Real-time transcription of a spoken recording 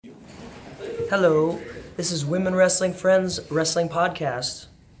Hello, this is Women Wrestling Friends Wrestling Podcast,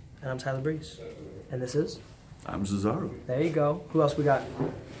 and I'm Tyler Breeze. And this is? I'm Cesaro. There you go. Who else we got?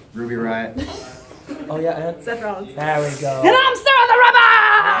 Ruby Riott. Oh yeah, and? Seth Rollins. There we go. And I'm Sarah the Rebel!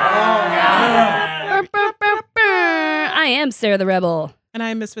 I am Sarah the Rebel. And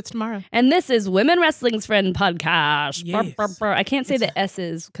I'm Misfits Tamara. And this is Women Wrestling's Friend Podcast. Yes. I can't say the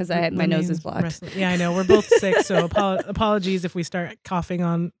S's because my nose is blocked. Yeah, I know. We're both sick, so apologies if we start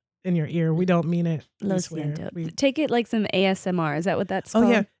coughing in your ear. We don't mean it. Lo We swear. siento. Take it like some ASMR. Is that what that's called? Oh,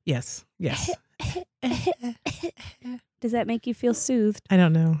 yeah. Yes. Does that make you feel soothed? I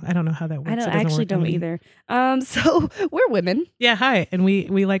don't know how that works. I It doesn't actually work don't on me. either. So we're women. Yeah, hi. And we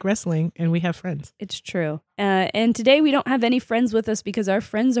like wrestling, and we have friends. It's true. And today we don't have any friends with us because our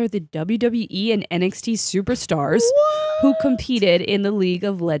friends are the WWE and NXT superstars who competed in the League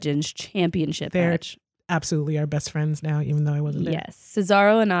of Legends Championship They're match. absolutely our best friends now, even though I wasn't there. Yes.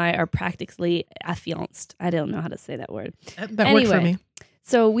 Cesaro and I are practically affianced. I don't know how to say that word. That worked for Anyway. me.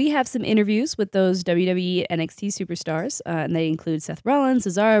 So we have some interviews with those WWE NXT superstars, and they include Seth Rollins,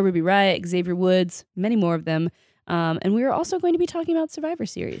 Cesaro, Ruby Riott, Xavier Woods, many more of them. And we are also going to be talking about Survivor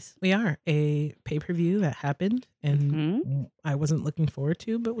Series. We are a pay-per-view that happened, and Mm-hmm. I wasn't looking forward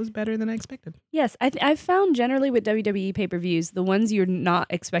to, but was better than I expected. Yes, I've found generally with WWE pay-per-views, the ones you're not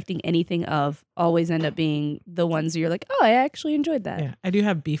expecting anything of always end up being the ones you're like, oh, I actually enjoyed that. Yeah, I do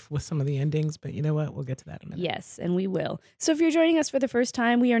have beef with some of the endings, but you know what? We'll get to that in a minute. Yes, and we will. So if you're joining us for the first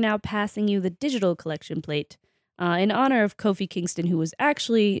time, we are now passing you the digital collection plate. In honor of Kofi Kingston, who was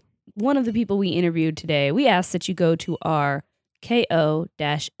actually one of the people we interviewed today, we asked that you go to our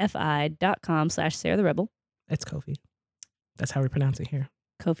ko-fi.com/Sarah the Rebel, It's Kofi. That's how we pronounce it here.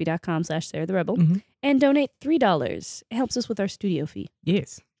 ko-fi.com/Sarah the Rebel, Mhm. and donate $3. It helps us with our studio fee.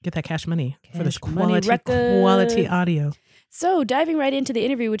 Yes. Get that cash money for this Cash money quality records. audio. So diving right into the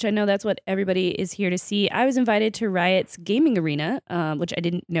interview, which I know that's what everybody is here to see, I was invited to Riot's gaming arena, which I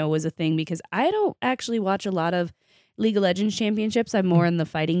didn't know was a thing because I don't actually watch a lot of League of Legends championships. I'm more in the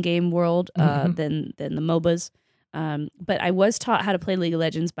fighting game world than the MOBAs. But I was taught how to play League of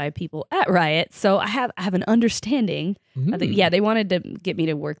Legends by people at Riot, so I have an understanding. They wanted to get me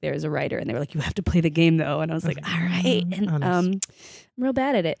to work there as a writer, and they were like, "You have to play the game, though." And I was like, "All right." And I'm real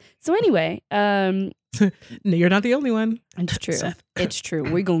bad at it. So anyway, No, you're not the only one. it's true. Seth. It's true.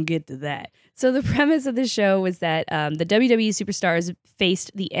 We're going to get to that. So the premise of the show was that the WWE superstars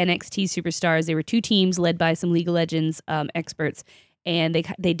faced the NXT superstars. They were two teams led by some League of Legends experts, and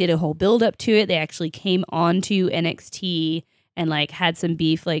they did a whole build up to it. They actually came onto NXT and had some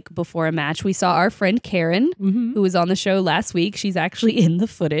beef before a match. We saw our friend Karen, who was on the show last week. She's actually in the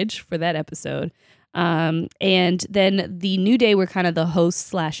footage for that episode. And then the New Day were kind of the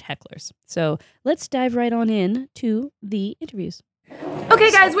hosts / hecklers. So let's dive right on in to the interviews. Okay,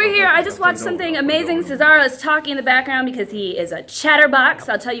 guys, we're here. I just watched something amazing. Cesaro is talking in the background because he is a chatterbox.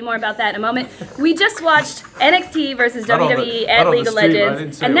 I'll tell you more about that in a moment. We just watched NXT versus WWE at League of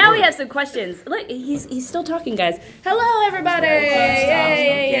Legends, and now we have some questions. Look, he's still talking, guys. Hello, everybody.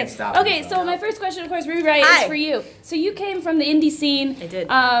 Yay. Okay, so my first question, of course, Ruby Riott, is for you. So you came from the indie scene. I did.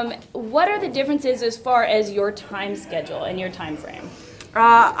 What are the differences as far as your time schedule and your time frame?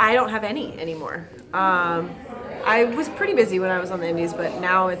 I don't have any anymore. I was pretty busy when I was on the Indies, but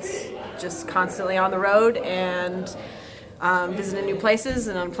now it's just constantly on the road and visiting new places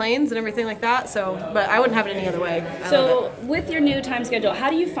and on planes and everything like that. So, but I wouldn't have it any other way. I love it. With your new time schedule, how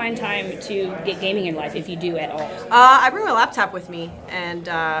do you find time to get gaming in life, if you do at all? I bring my laptop with me and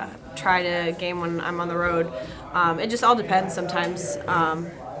try to game when I'm on the road. It just all depends sometimes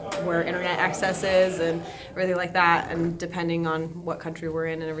where internet access is and everything like that, and depending on what country we're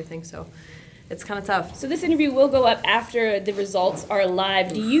in and everything. So it's kind of tough. So this interview will go up after the results are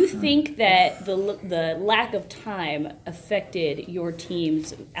live. Do you think that the lack of time affected your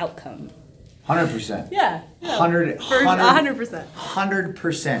team's outcome? 100%. Yeah. 100%. 100%.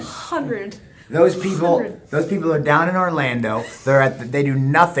 100%. Those people are down in Orlando. They do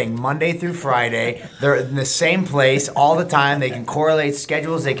nothing Monday through Friday. They're in the same place all the time. They can correlate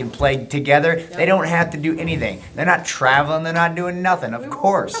schedules. They can play together. They don't have to do anything. They're not traveling. They're not doing nothing. Of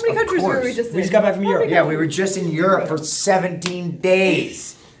course. How many countries were we just in? We just got back from Europe. Yeah, we were just in Europe for 17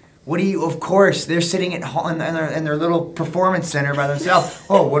 days. Of course, they're sitting at home in their little performance center by themselves.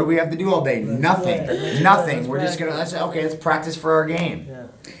 Oh, what do we have to do all day? Nothing. We're just let's practice for our game.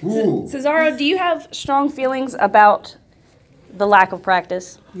 Ooh. Cesaro, do you have strong feelings about the lack of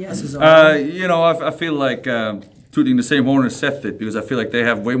practice? Yes. I feel like tooting the same horn as Seth did, because I feel like they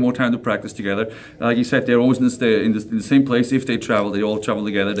have way more time to practice together. Like you said, they're always in the same place. If they travel, they all travel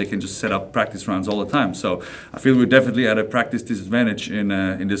together. They can just set up practice rounds all the time. So I feel we're definitely at a practice disadvantage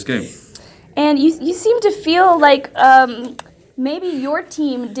in this game. And you seem to feel like maybe your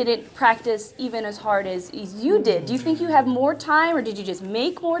team didn't practice even as hard as you did. Do you think you have more time, or did you just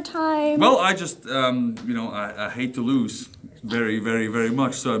make more time? Well, I just, I hate to lose very, very, very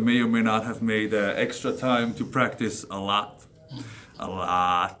much, so I may or may not have made extra time to practice a lot.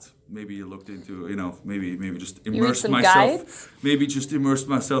 Maybe you looked into, maybe just immerse some myself. guides? Maybe just immerse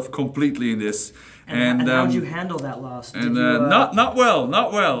myself completely in this. And how did you handle that loss? And Did you, not well.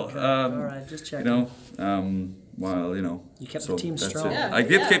 Okay. All right, just checking. You kept the team that's strong. it. I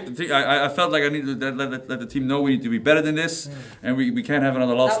did keep the team. I felt like I needed to let the team know we need to be better than this, and we can't have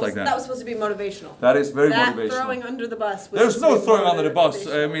another loss like that. That was supposed to be motivational. That is very That motivational. throwing under the bus. Was There's supposed no to be throwing under the bus.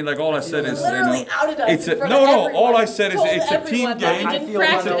 motivational. I mean, like all I said is, Literally outed us it's in a front no, of no. everyone. All I said is Told it's a team everyone that game. we didn't It's a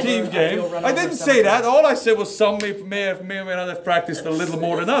practice. team game. I didn't say that. All I said was some may or may not have practiced a little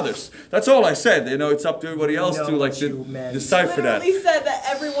more than others. That's all I said. It's up to everybody else to decipher that. Literally said that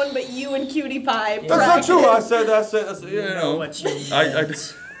everyone but you and Cutie Pie. That's not true. I said,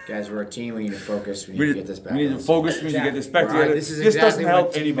 Guys, we're a team. We need to focus. We need We to need get this back. we need to on. focus. We need to get this back All right, together. this is This doesn't exactly help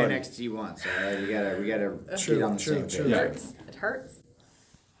what Team anybody. NXT wants. All right, we gotta get on the same page. Yeah. It hurts.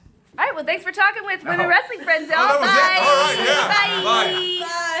 All right, well, thanks for talking with Women Wrestling Friends, y'all. that was Bye. it? All right, yeah. Bye.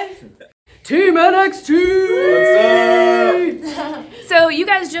 Team NXT! So you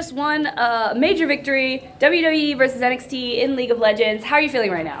guys just won a major victory, WWE versus NXT in League of Legends. How are you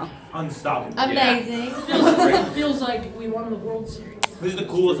feeling right now? Unstoppable. Amazing. Feels like we won the World Series. This is the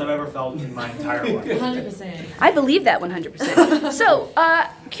coolest I've ever felt in my entire life. 100%. I believe that 100%. So,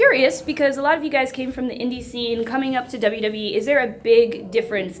 curious, because a lot of you guys came from the indie scene, coming up to WWE, is there a big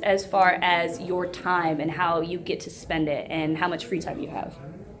difference as far as your time and how you get to spend it and how much free time you have?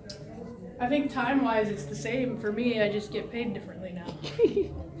 I think time-wise, it's the same. For me, I just get paid differently now.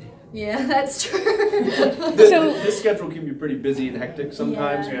 Yeah, that's true. This schedule can be pretty busy and hectic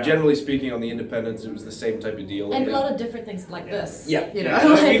sometimes. Yeah. Generally speaking, on the independents, it was the same type of deal. And a lot of different things like this. Yeah. You Yeah,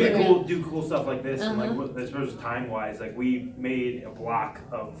 know, so we like, can do cool stuff like this, and like as far as time-wise, like we made a block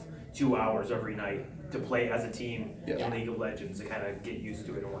of 2 hours every night to play as a team in League of Legends to kind of get used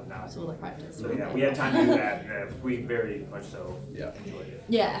to it and whatnot. So like practice. So yeah, we had time to do that, and we very much so enjoyed it.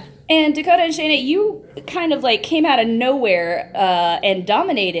 Yeah. And Dakota and Shayna, you kind of like came out of nowhere and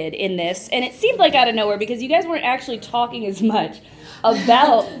dominated in this, and it seemed like out of nowhere because you guys weren't actually talking as much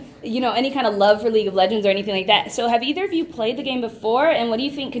about any kind of love for League of Legends or anything like that. So have either of you played the game before, and what do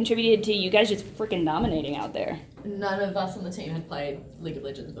you think contributed to you guys just freaking dominating out there? None of us on the team had played League of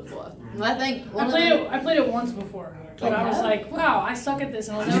Legends before. I think I played it once before, but I was like, wow, I suck at this,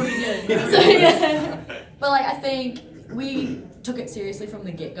 and I'll never be good. But like I think we took it seriously from the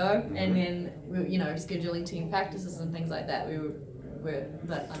get-go, and then scheduling team practices and things like that. We're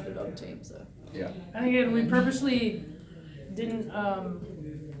that underdog team, so. Yeah. And again, we purposely didn't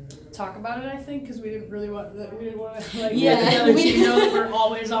talk about it. I think because we didn't want to like Yeah. let the other team know that we're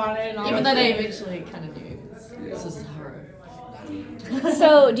always on it. And Even though they eventually kind of knew. This is horror.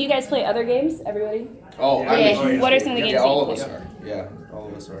 So do you guys play other games, everybody? Oh, Yeah. What are some of the games that all you of us play? are. Yeah, all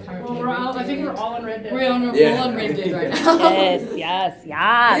of us are. Well, I think we're all on Red Dead. We're on Red Dead right now. Yes.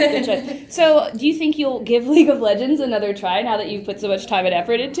 Good choice. So, do you think you'll give League of Legends another try now that you've put so much time and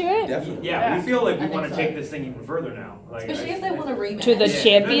effort into it? Definitely. Yeah, we feel like we I want think to so. take this thing even further now. Like, Especially if they want a rematch. To the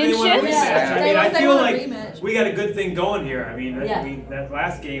championship? They want a rematch. Yeah. I mean, I They feel want a like rematch. we got a good thing going here. I mean, that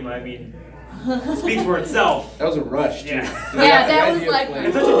last game, speaks for itself. That was a rush, too. Yeah. Yeah, that was like-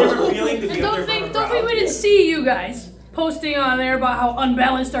 It's such a different feeling to be And up don't there think front of we crowd. didn't see you guys posting on there about how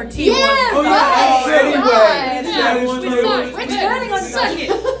unbalanced our team was. Oh, right. anyway. Yeah, Yeah, We're turning on second.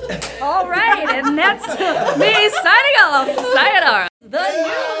 All right, and that's me signing off. Sayonara. The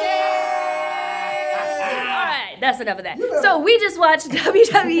New Day. All right, that's enough of that. So we just watched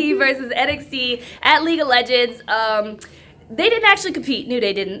WWE versus NXT at League of Legends. They didn't actually compete. New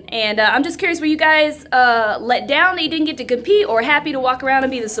Day didn't. And I'm just curious, were you guys let down that you didn't get to compete, or happy to walk around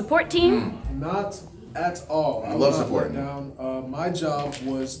and be the support team? Not at all. I love supporting. Down. My job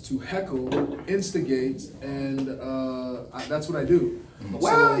was to heckle, instigate, and that's what I do.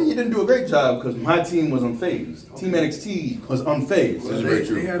 Well, you didn't do a great job because my team was unfazed. Team NXT was unfazed. Well, they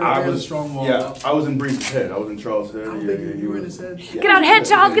had a strong wall up. I was in Breeze's head. I was in Charles' head. You were in his head? Get on head,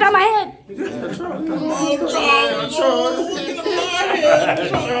 Charles. Get on my head.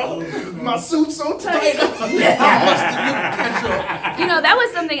 My suit's so tight. That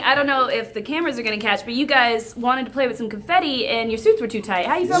was something, I don't know if the cameras are going to catch, but you guys wanted to play with some confetti and your suits were too tight.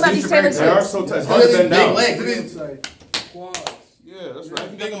 How do you feel about these tailored They are suits? so tight. It's hard to bend down. Quads. Yeah, that's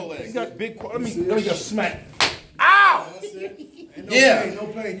right. Big old legs. You got big quads. Let me just smack. Ow! That's it. And Yeah. No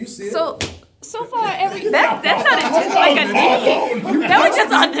pain. You see it? So, So far, that's not like a knee. That was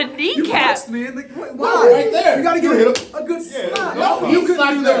just on the You kneecap. punched me in the why? Right there. You gotta You get hit a good slap. no, you he couldn't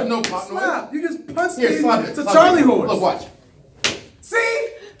slapped do there, that. no pop noise. Slap. You just punched Here, me. slap it. It's a slap Charlie it. horse. Look, watch. See?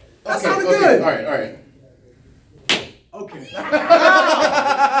 That Okay, sounded okay. good. All right. Okay.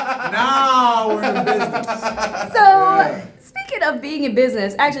 Now we're in business. So, speaking of being in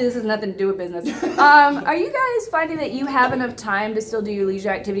business, actually, this has nothing to do with business. Are you guys finding that you have enough time to still do your leisure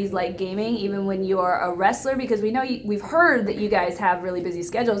activities like gaming, even when you are a wrestler? Because we know we've heard that you guys have really busy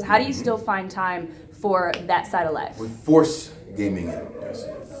schedules. How do you still find time for that side of life? We force gaming in.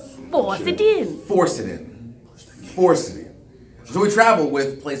 Force it in. Force it in. Force it in. So we travel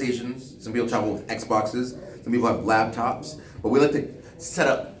with PlayStations. Some people travel with Xboxes. Some people have laptops. But we like to set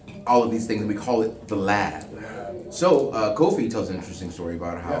up all of these things and we call it the lab. So Kofi tells an interesting story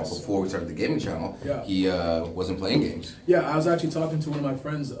about how before we started the gaming channel, he wasn't playing games. Yeah, I was actually talking to one of my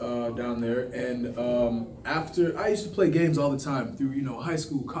friends down there, and after I used to play games all the time through high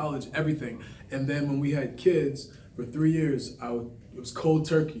school, college, everything. And then when we had kids for 3 years, it was cold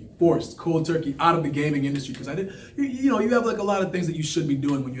turkey out of the gaming industry because I didn't. You have like a lot of things that you should be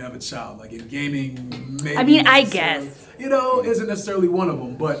doing when you have a child, like in gaming. Maybe I mean, I guess isn't necessarily one of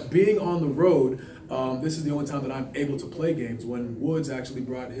them, but being on the road. This is the only time that I'm able to play games. When Woods actually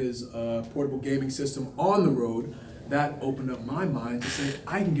brought his portable gaming system on the road, that opened up my mind to say,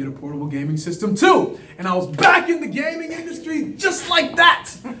 I can get a portable gaming system too. And I was back in the gaming industry just like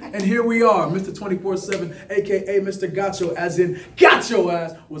that. And here we are, Mr. 24/7, aka Mr. Gacho, as in Gacho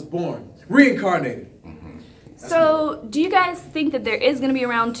ass, was born, reincarnated. So, do you guys think that there is going to be a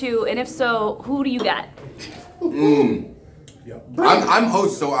round 2? And if so, who do you got? I'm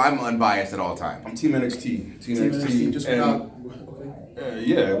host, so I'm unbiased at all times. I'm Team NXT. Team NXT. Just and,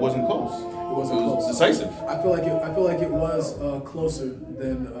 yeah, it wasn't close. It was decisive. I feel like it was closer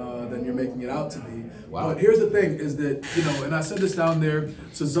than you're making it out to be. Wow. But here's the thing: is that and I said this down there.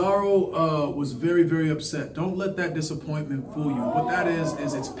 Cesaro was very, very upset. Don't let that disappointment fool you. What that is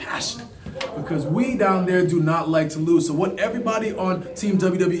it's passion. Because we down there do not like to lose. So what everybody on Team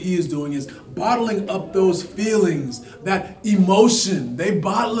WWE is doing is bottling up those feelings, that emotion. They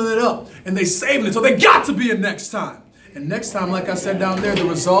bottling it up and they saving it. So they got to be a next time. And next time, like I said down there, the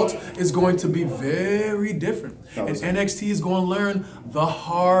result is going to be very different. And NXT is going to learn the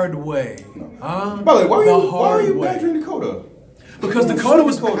hard way. By the way, why are you badgering Dakota? Because Dakota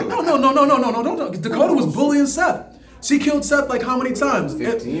was... No. Dakota was bullying Seth. She killed Seth like how many times?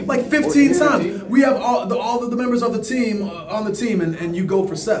 15? Like 15 times. We have all of the members of the team on the team, and you go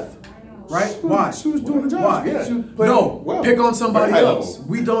for Seth. Right? Why? She was doing the job. Why? Yeah, she was No, well. pick on somebody Very high else. level.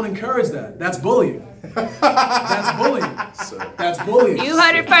 We don't encourage that. That's bullying. That's bullying. That's bullying. You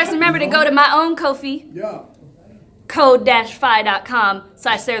heard it first. Remember to go to my own Kofi. Yeah.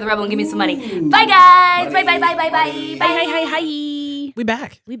 Code-fi.com/Sarah the Rebel and give me some money. Bye, guys. Bye. Hi. We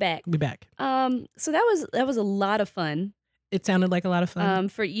back. We back. So that was a lot of fun. It sounded like a lot of fun.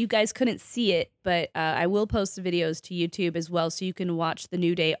 For you guys couldn't see it, but I will post the videos to YouTube as well, so you can watch the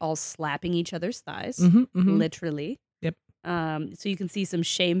New Day all slapping each other's thighs, literally. Yep. So you can see some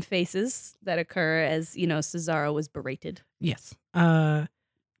shame faces that occur as Cesaro was berated. Yes.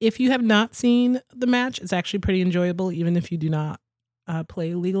 If you have not seen the match, it's actually pretty enjoyable, even if you do not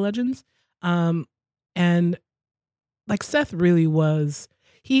play League of Legends. And like Seth really was,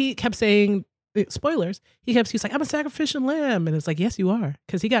 he kept saying, spoilers, he was like, I'm a sacrificial lamb. And it's like, yes, you are.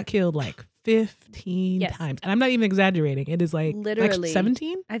 Because he got killed like 15 times. And I'm not even exaggerating. It is like Literally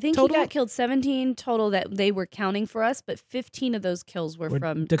 17? I think total? he got killed 17 total that they were counting for us, but 15 of those kills were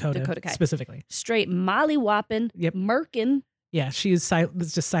from Dakota Kai. Specifically. Straight molly whopping, murking. Yeah, she's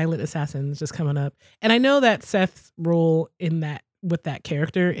it's just silent assassins just coming up. And I know that Seth's role in that with that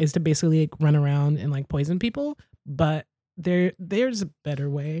character is to basically like run around and like poison people, but there's a better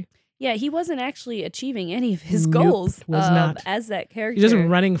way. Yeah, he wasn't actually achieving any of his goals was not. as that character. He's just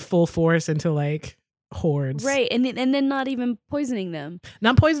running full force into like hordes. Right, and then not even poisoning them.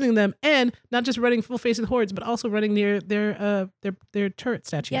 Not poisoning them, and not just running full face in hordes, but also running near their turret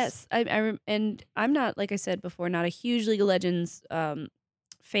statues. Yes, and I'm not, like I said before, not a huge League of Legends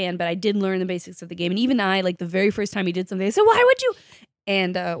fan, but I did learn the basics of the game. And even I, like the very first time he did something, I said, "Why would you?"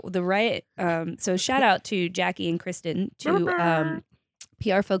 And the Riot. So shout out to Jackie and Kristen, to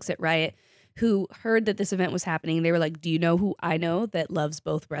PR folks at Riot, who heard that this event was happening. They were like, do you know who I know that loves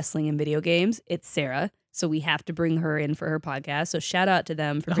both wrestling and video games? It's Sarah. So we have to bring her in for her podcast. So shout out to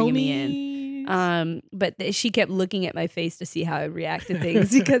them for bringing me in. But she kept looking at my face to see how I react to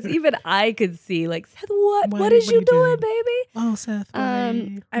things because even I could see like, Seth, what is you doing, baby? Oh, Seth.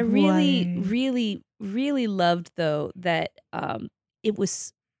 I really, really, really loved though that it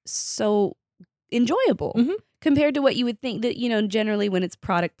was so enjoyable compared to what you would think that, generally when it's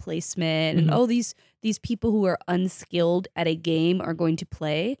product placement and these people who are unskilled at a game are going to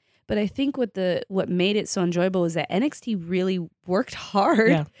play. But I think what made it so enjoyable is that NXT really worked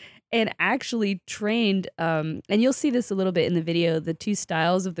hard and actually trained. And you'll see this a little bit in the video, the two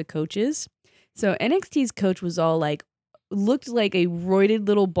styles of the coaches. So NXT's coach was all like, looked like a roided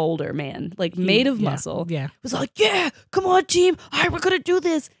little boulder man, like made of muscle. Yeah. Was like, yeah, come on, team. All right, we're going to do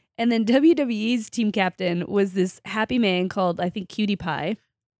this. And then WWE's team captain was this happy man called, I think, Cutie Pie.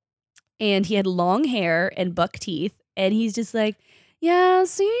 And he had long hair and buck teeth. And he's just like, yeah,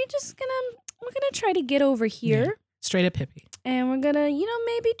 so we're going to try to get over here. Yeah. Straight up hippie. And we're going to,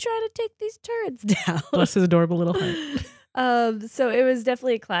 maybe try to take these turrets down. Bless his adorable little heart. So it was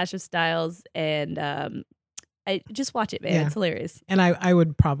definitely a clash of styles. And I just watch it, man. Yeah. It's hilarious. And I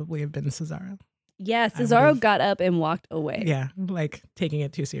would probably have been Cesaro. Yeah, Cesaro got up and walked away. Yeah, like taking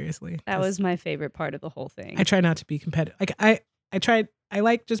it too seriously. That was my favorite part of the whole thing. I try not to be competitive. Like I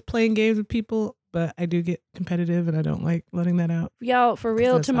like just playing games with people, but I do get competitive and I don't like letting that out. Yo, for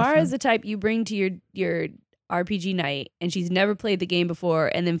real, That's not Tamara fun. is the type you bring to your RPG night and she's never played the game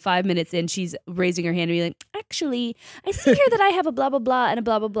before, and then 5 minutes in she's raising her hand and be like, actually, I see here that I have a blah blah blah and a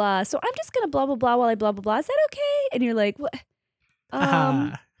blah blah blah, so I'm just gonna blah blah blah while I blah blah blah. Is that okay? And you're like, what?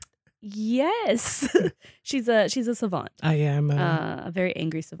 Yes. she's a savant. I am a very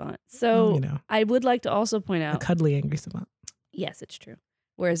angry savant. So I would like to also point out a cuddly angry savant. Yes, it's true.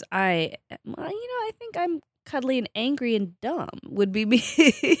 Whereas I think I'm cuddly and angry and dumb would be me.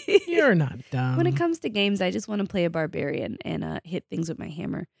 You're not dumb. When it comes to games, I just want to play a barbarian and hit things with my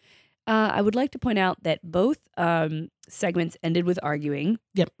hammer. I would like to point out that both segments ended with arguing.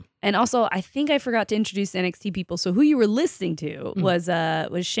 Yep. And also, I think I forgot to introduce NXT people. So who you were listening to was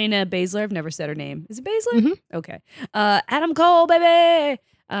Shayna Baszler. I've never said her name. Is it Baszler? Okay. Adam Cole, baby.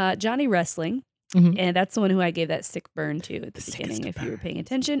 Johnny Wrestling. And that's the one who I gave that sick burn to at the beginning, if you were paying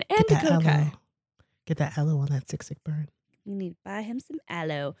attention. And Dakota Kai. Get that aloe on that sick burn. You need to buy him some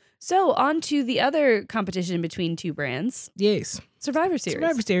aloe. So on to the other competition between two brands. Yes. Survivor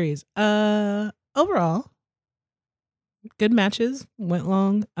Series. Overall, good matches, went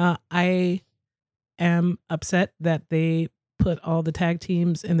long. I am upset that they put all the tag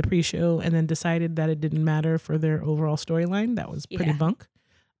teams in the pre-show and then decided that it didn't matter for their overall storyline. That was pretty bunk,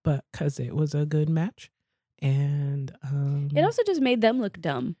 but because it was a good match. And it also just made them look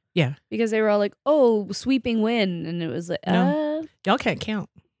dumb. Yeah. Because they were all like, oh, sweeping win. And it was like, y'all can't count.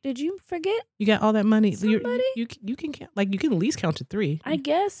 Did you forget? You got all that money. Somebody? You can count. Like, you can at least count to 3. I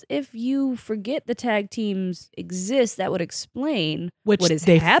guess if you forget the tag teams exist, that would explain what is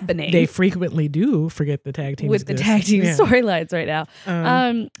happening. They frequently do forget the tag teams with the tag team storylines right now.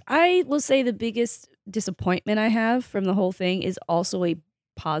 I will say the biggest disappointment I have from the whole thing is also a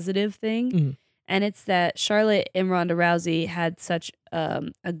positive thing. And it's that Charlotte and Ronda Rousey had such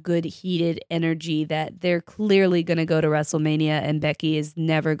a good heated energy that they're clearly going to go to WrestleMania, and Becky is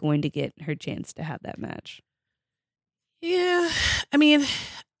never going to get her chance to have that match. Yeah. I mean,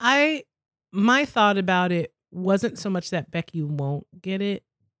 my thought about it wasn't so much that Becky won't get it.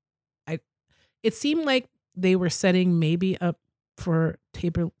 It seemed like they were setting maybe up for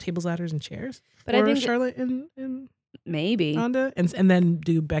tables, ladders, and chairs. But I think Charlotte and maybe Ronda, and then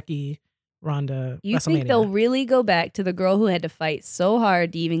do Becky, Ronda, You WrestleMania. think they'll really go back to the girl who had to fight so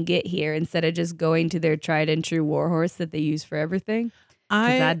hard to even get here instead of just going to their tried and true warhorse that they use for everything?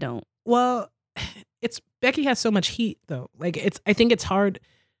 I don't. Well, Becky has so much heat though. Like I think it's hard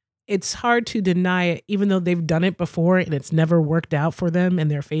to deny it, even though they've done it before and it's never worked out for them in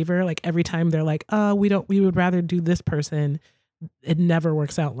their favor. Like every time they're like, we would rather do this person. It never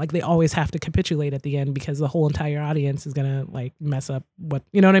works out. Like they always have to capitulate at the end because the whole entire audience is gonna like mess up what,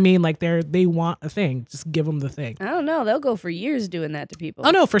 you know what I mean? Like they want a thing, just give them the thing. I don't know. They'll go for years doing that to people. Oh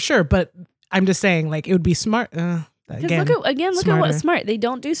no, for sure. But I'm just saying, like it would be smart. Look at what smart. They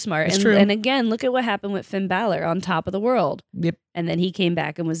don't do smart. It's true. And again, look at what happened with Finn Balor on top of the world. Yep. And then he came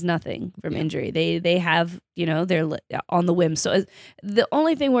back and was nothing from injury. They have, they're on the whim. So the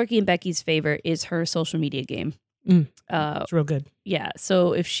only thing working in Becky's favor is her social media game. It's real good. Yeah.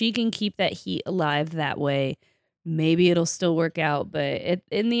 So if she can keep that heat alive that way, maybe it'll still work out. But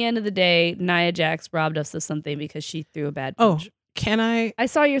in the end of the day, Nia Jax robbed us of something because she threw a bad punch. Oh, can I? I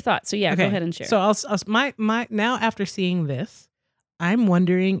saw your thoughts. So yeah, okay. Go ahead and share. So I'll my now after seeing this, I'm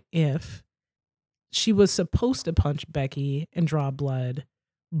wondering if she was supposed to punch Becky and draw blood,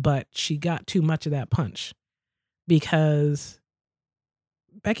 but she got too much of that punch because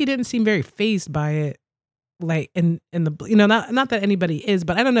Becky didn't seem very fazed by it. Like in the not that anybody is,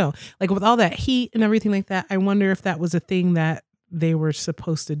 but I don't know. Like with all that heat and everything like that, I wonder if that was a thing that they were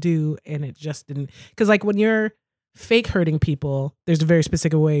supposed to do, and it just didn't. Because like when you're fake hurting people, there's a very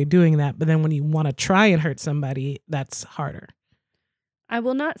specific way of doing that. But then when you want to try and hurt somebody, that's harder. I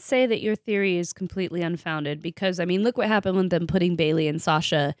will not say that your theory is completely unfounded because, I mean, look what happened with them putting Bailey and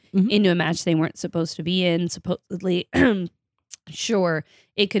Sasha into a match they weren't supposed to be in. Supposedly, sure,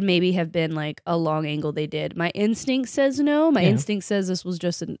 it could maybe have been like a long angle they did. My instinct says no. My instinct says this was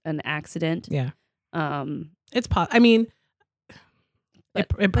just an accident. Yeah. It's I mean,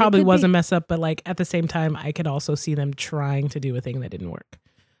 it probably was a mess up, but like at the same time, I could also see them trying to do a thing that didn't work.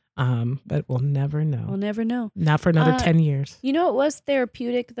 But we'll never know. We'll never know. Not for another 10 years. You know, it was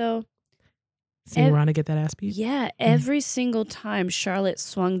therapeutic though. Seeing Ronda get that ass beat? Yeah, every single time Charlotte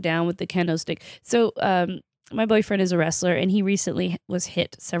swung down with the kendo stick. So my boyfriend is a wrestler, and he recently was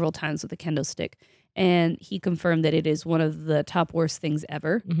hit several times with a kendo stick. And he confirmed that it is one of the top worst things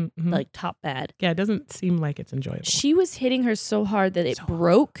ever, like top bad. Yeah, it doesn't seem like it's enjoyable. She was hitting her so hard that it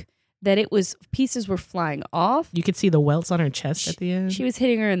broke, that pieces were flying off. You could see the welts on her chest at the end. She was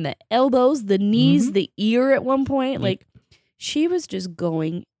hitting her in the elbows, the knees, the ear at one point. Like, she was just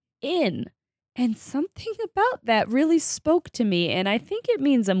going in. And something about that really spoke to me, and I think it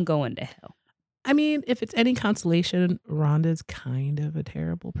means I'm going to hell. I mean, if it's any consolation, Ronda's kind of a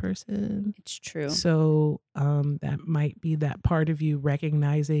terrible person. It's true. So that might be that part of you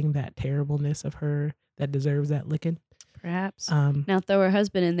recognizing that terribleness of her that deserves that licking. Perhaps. Now throw her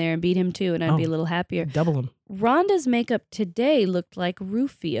husband in there and beat him too, and I'd be a little happier. Double him. Ronda's makeup today looked like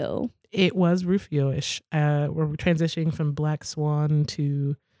Rufio. It was Rufio-ish. We're transitioning from Black Swan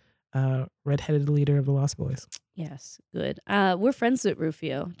to redheaded leader of the Lost Boys. Yes, good. We're friends with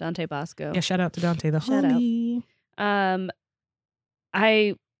Rufio, Dante Bosco. Yeah, shout out to Dante, the shout homie. Out.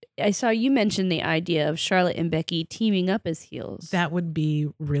 I saw you mention the idea of Charlotte and Becky teaming up as heels. That would be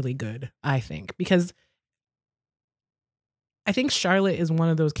really good, I think, because I think Charlotte is one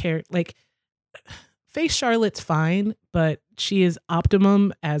of those characters. Like, face Charlotte's fine, but she is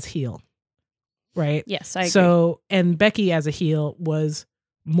optimum as heel, right? Yes, I agree. So, and Becky as a heel was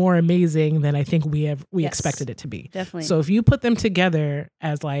more amazing than I think we expected it to be. Definitely. So if you put them together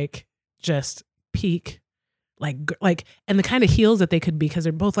as like just peak, like, and the kind of heels that they could be, because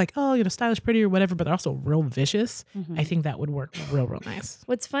they're both like, oh, you know, stylish, pretty or whatever, but they're also real vicious. I think that would work real nice.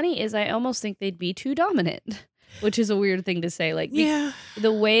 What's funny is I almost think they'd be too dominant, which is a weird thing to say. Like, yeah,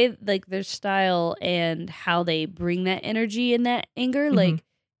 the way like their style and how they bring that energy and that anger, like,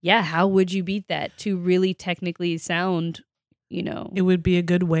 yeah, how would you beat that to really technically sound? You know, it would be a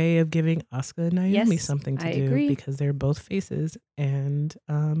good way of giving Asuka and Naomi something to do agree. Because they're both faces, and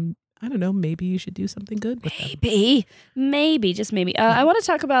I don't know, maybe you should do something good with them. Maybe, just maybe. I want to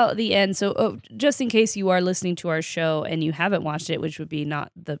talk about the end. So just in case you are listening to our show and you haven't watched it, which would be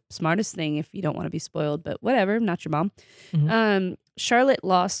not the smartest thing if you don't want to be spoiled, but whatever, I'm not your mom. Charlotte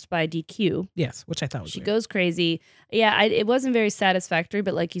lost by DQ. Yes, which I thought was She weird. goes crazy. Yeah, it wasn't very satisfactory,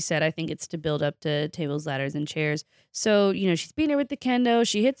 but like you said, I think it's to build up to tables, ladders, and chairs. So, you know, she's beating her with the kendo.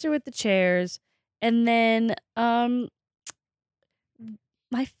 She hits her with the chairs. And then my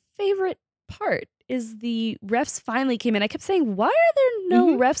favorite part is the refs finally came in. I kept saying, why are there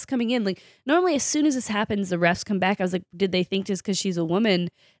no refs coming in? Like, normally as soon as this happens, the refs come back. I was like, did they think just because she's a woman,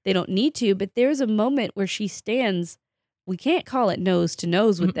 they don't need to? But there's a moment where she stands. We can't call it nose to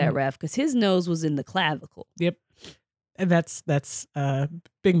nose with that ref because his nose was in the clavicle. Yep. And that's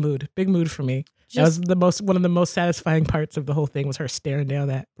big mood for me. That was one of the most satisfying parts of the whole thing was her staring down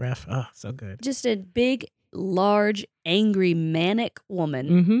that ref. Oh, so good. Just a big, large, angry, manic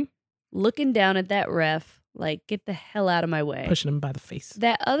woman looking down at that ref like, get the hell out of my way. Pushing him by the face.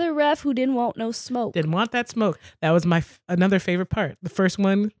 That other ref who didn't want no smoke. Didn't want that smoke. That was my another favorite part. The first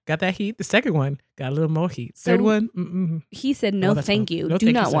one got that heat. The second one got a little more heat. Third one, he said, no, thank you. No, Do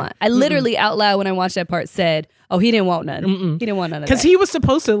thank not you, want. I literally out loud when I watched that part said, oh, he didn't want none. He didn't want none of that. Because he was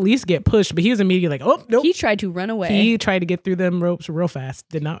supposed to at least get pushed, but he was immediately like, oh, nope. He tried to run away. He tried to get through them ropes real fast.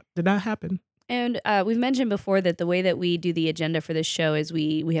 Did not happen. And we've mentioned before that the way that we do the agenda for this show is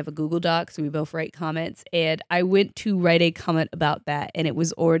we have a Google Doc, so we both write comments. And I went to write a comment about that, and it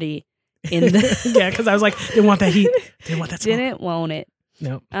was already in the... Yeah, because I was like, didn't want that heat. Didn't want that smoke. Didn't want it.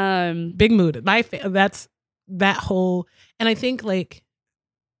 No. Big mood. That's that whole... And I think, I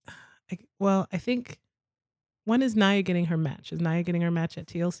think... When is Nia getting her match? Is Nia getting her match at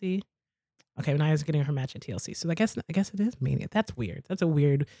TLC? Okay, Nia's getting her match at TLC. So I guess it is Mania. That's weird. That's a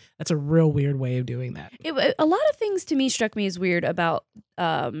real weird way of doing that. A lot of things to me struck me as weird about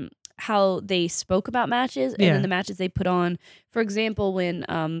how they spoke about matches and then the matches they put on. For example, when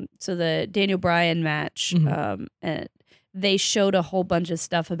so the Daniel Bryan match, they showed a whole bunch of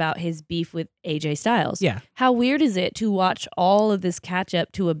stuff about his beef with AJ Styles. Yeah. How weird is it to watch all of this catch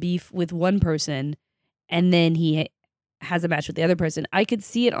up to a beef with one person and then he has a match with the other person? I could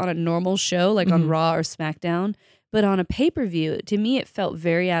see it on a normal show, like on Raw or SmackDown, but on a pay-per-view, to me, it felt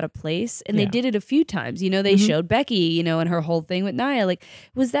very out of place. And they did it a few times. You know, they showed Becky, you know, and her whole thing with Nia. Like,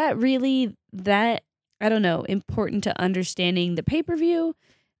 was that really that, I don't know, important to understanding the pay-per-view?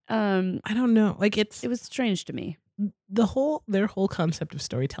 I don't know. Like, it was strange to me. Their whole concept of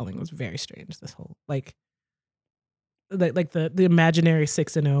storytelling was very strange. This whole like the imaginary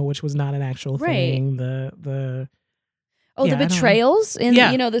 6-0, which was not an actual thing. The the betrayals and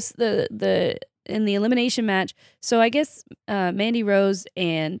you know the in the elimination match. So I guess Mandy Rose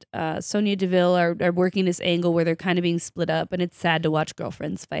and Sonya Deville are working this angle where they're kind of being split up, and it's sad to watch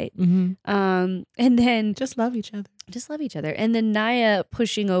girlfriends fight. And then just love each other. And then Nia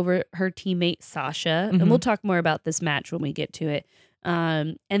pushing over her teammate Sasha, and we'll talk more about this match when we get to it.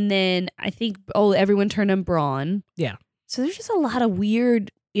 And then I think everyone turned on Braun. Yeah. So there's just a lot of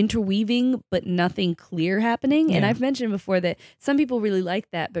weird interweaving, but nothing clear happening. And I've mentioned before that some people really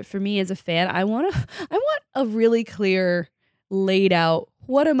like that, but for me as a fan, I want a really clear, laid out,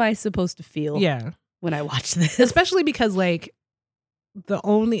 what am I supposed to feel when I watch this? Especially because like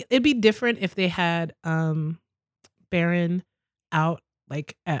it'd be different if they had Baron out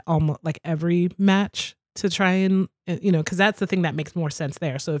like at almost like every match to try and, you know, because that's the thing that makes more sense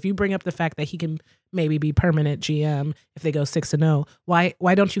there. So if you bring up the fact that he can maybe be permanent GM if they go 6-0,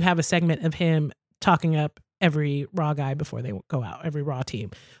 why don't you have a segment of him talking up every Raw guy before they go out, every Raw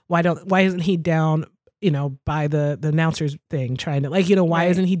team? Why isn't he down, you know, by the announcers thing trying to, like, you know, why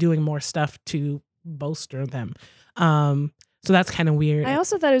isn't he doing more stuff to bolster them? So that's kind of weird. I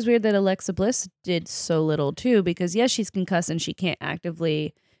also thought it was weird that Alexa Bliss did so little too, because yes, she's concussed and she can't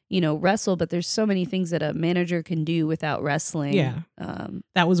actively, you know, wrestle, but there's so many things that a manager can do without wrestling. Yeah.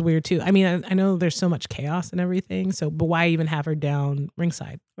 That was weird too. I mean, I know there's so much chaos and everything, so, but why even have her down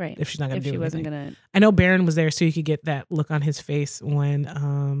ringside? Right. If she's not going to do anything. Wasn't gonna... I know Baron was there so you could get that look on his face when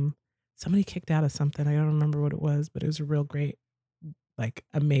somebody kicked out of something. I don't remember what it was, but it was a real great, like,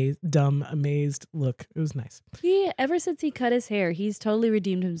 amazed look. It was nice. Yeah, ever since he cut his hair, he's totally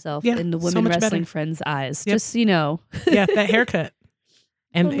redeemed himself in the women wrestling friends' eyes. Yep. Just, you know. Yeah, that haircut.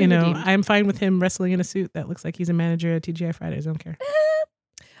 And, Totally you know, redeemed. I'm fine with him wrestling in a suit that looks like he's a manager at TGI Fridays. I don't care.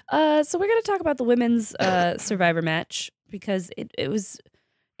 So we're going to talk about the women's Survivor match, because it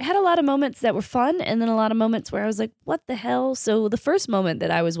had a lot of moments that were fun, and then a lot of moments where I was like, what the hell? So the first moment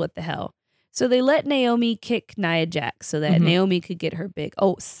that I was, what the hell? So they let Naomi kick Nia Jax so that Naomi could get her big.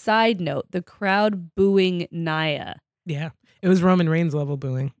 Oh, side note, the crowd booing Nia. Yeah. It was Roman Reigns level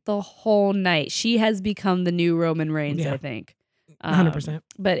booing. The whole night. She has become the new Roman Reigns, I think. 100%.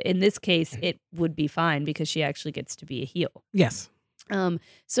 But in this case, it would be fine because she actually gets to be a heel. Yes.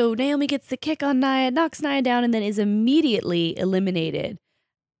 So Naomi gets the kick on Nia, knocks Nia down, and then is immediately eliminated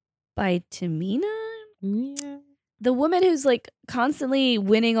by Tamina? Yeah. The woman who's like constantly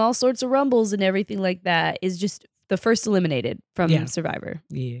winning all sorts of rumbles and everything like that is just the first eliminated from Survivor.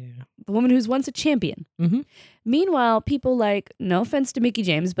 Yeah. The woman who's once a champion. Meanwhile, people like, no offense to Mickie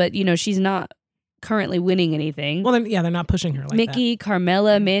James, but you know, she's not currently winning anything. Well, then, yeah, they're not pushing her like Mickie,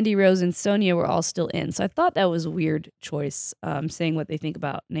 Carmella, Mandy Rose, and Sonya were all still in. So I thought that was a weird choice, saying what they think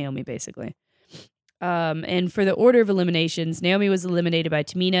about Naomi, basically. And for the order of eliminations, Naomi was eliminated by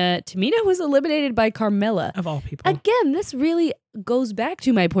Tamina. Tamina was eliminated by Carmella. Of all people. Again, this really goes back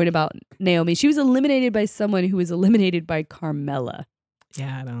to my point about Naomi. She was eliminated by someone who was eliminated by Carmella.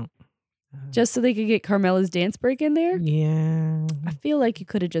 Yeah, I don't. Just so they could get Carmella's dance break in there? Yeah. I feel like you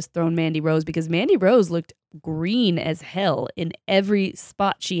could have just thrown Mandy Rose, because Mandy Rose looked green as hell in every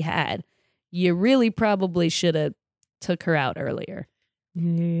spot she had. You really probably should have took her out earlier.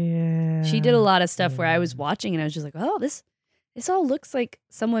 Yeah. She did a lot of stuff where I was watching and I was just like, oh, this all looks like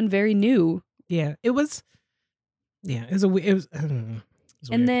someone very new. Yeah, it was. Yeah, it was. I don't know.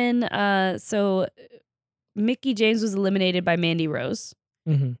 And then, so Mickie James was eliminated by Mandy Rose.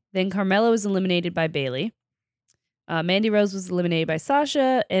 Then Carmella was eliminated by Bayley. Mandy Rose was eliminated by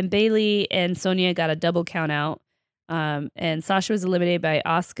Sasha, and Bayley and Sonya got a double count out. And Sasha was eliminated by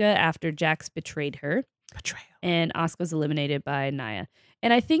Asuka after Jax betrayed her. Betrayal. And Asuka was eliminated by Nia.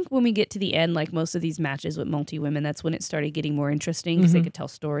 And I think when we get to the end, like most of these matches with multi-women, that's when it started getting more interesting, because they could tell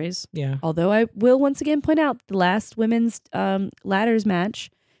stories. Yeah. Although I will once again point out the last women's ladders match,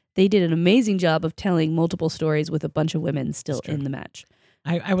 they did an amazing job of telling multiple stories with a bunch of women still in the match.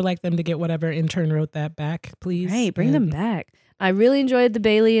 I would like them to get whatever intern wrote that back, please. Right, bring them back. I really enjoyed the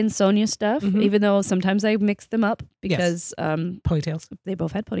Bayley and Sonya stuff, even though sometimes I mixed them up because ponytails. They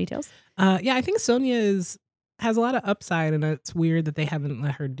both had ponytails. Yeah, I think Sonya is has a lot of upside, and it's weird that they haven't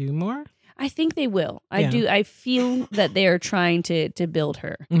let her do more. I think they will. Yeah. I feel that they are trying to build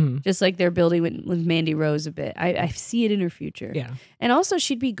her, just like they're building with Mandy Rose a bit. I see it in her future. Yeah. And also,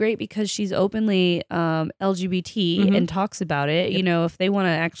 she'd be great because she's openly LGBT and talks about it. You know, if they want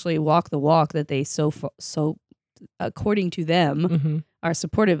to actually walk the walk that they so according to them are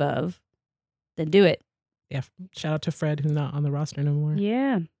supportive of, then do it. Yeah. Shout out to Fred, who's not on the roster no more.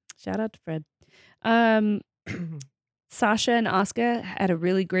 Yeah. Shout out to Fred. Sasha and Asuka had a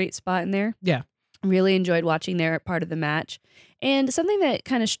really great spot in there. Yeah. Really enjoyed watching their part of the match. And something that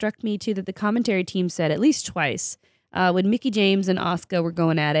kind of struck me too that the commentary team said at least twice when Mickie James and Asuka were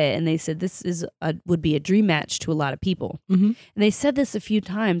going at it, and they said this would be a dream match to a lot of people. And they said this a few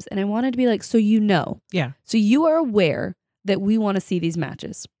times, and I wanted to be like, so you know. Yeah. So you are aware that we want to see these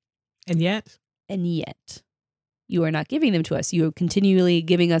matches. And yet, you are not giving them to us. You are continually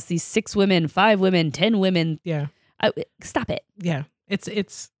giving us these 6 women, 5 women, 10 women. Yeah. Stop it. Yeah.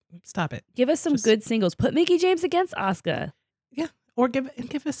 It's stop it. Give us some good singles. Put Mickie James against Asuka. Yeah. Or give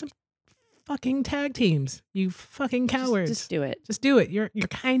us some fucking tag teams. You fucking cowards. Just do it. Just do it. You're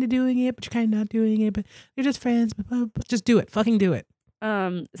kind of doing it, but you're kind of not doing it. But you're just friends. But just do it. Fucking do it.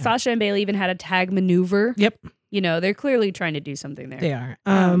 Sasha and Bayley even had a tag maneuver. Yep. You know, they're clearly trying to do something there. They are.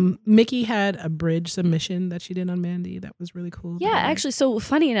 Mickie had a bridge submission that she did on Mandy. That was really cool. Yeah, actually, so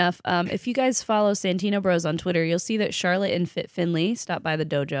funny enough, if you guys follow Santino Bros on Twitter, you'll see that Charlotte and Fit Finlay stopped by the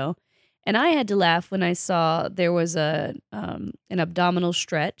dojo. And I had to laugh when I saw there was an abdominal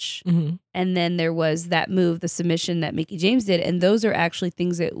stretch. And then there was that move, the submission that Mickie James did. And those are actually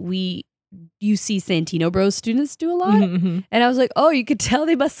things that you see Santino Bros students do a lot. And I was like, oh, you could tell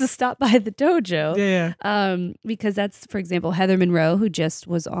they must have stopped by the dojo. Yeah. Because that's, for example, Heather Monroe, who just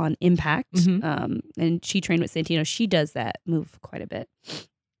was on Impact, and she trained with Santino. She does that move quite a bit.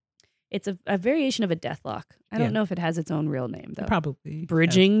 It's a variation of a deathlock. I don't know if it has its own real name, though. Probably.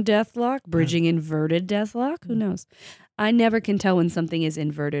 Bridging deathlock? Bridging inverted deathlock? Who knows? I never can tell when something is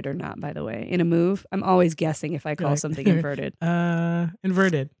inverted or not, by the way. In a move, I'm always guessing if I call something inverted.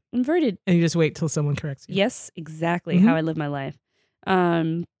 Inverted. Inverted. And you just wait till someone corrects you. Yes, exactly. How I live my life.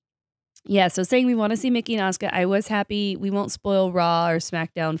 Yeah, so saying we want to see Mickie and Asuka, I was happy. We won't spoil Raw or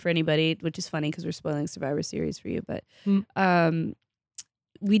SmackDown for anybody, which is funny because we're spoiling Survivor Series for you. But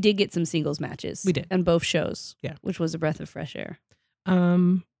we did get some singles matches. We did. On both shows. Yeah. Which was a breath of fresh air.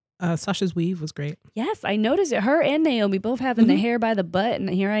 Sasha's weave was great. Yes, I noticed it. Her and Naomi both having the hair by the butt, and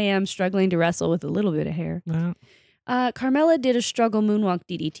here I am struggling to wrestle with a little bit of hair. Wow. Carmella did a struggle moonwalk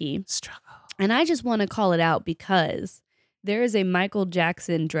DDT. And I just want to call it out because there is a Michael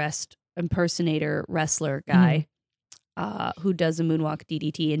Jackson dressed impersonator wrestler guy who does a moonwalk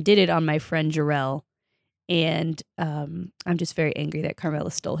DDT and did it on my friend Jarrell. And I'm just very angry that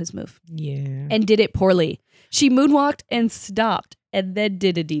Carmella stole his move. Yeah. And did it poorly. She moonwalked and stopped and then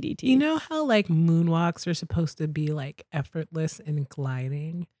did a DDT. You know how like moonwalks are supposed to be like effortless and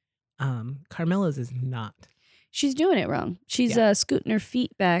gliding? Carmella's is not. She's doing it wrong. She's scooting her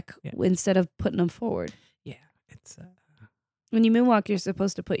feet back instead of putting them forward. Yeah. It's when you moonwalk, you're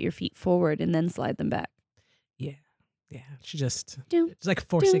supposed to put your feet forward and then slide them back. Yeah. Yeah. She just it's like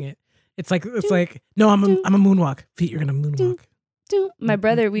forcing it. It's like no, I'm a moonwalk. Feet, you're gonna moonwalk. My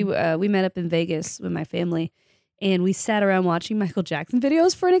brother, we met up in Vegas with my family, and we sat around watching Michael Jackson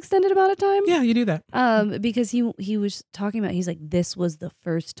videos for an extended amount of time. Yeah, you do that. Because he was talking about, he's like, this was the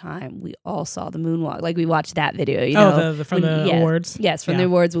first time we all saw the moonwalk. Like we watched that video, you know, from the awards. Yes, from the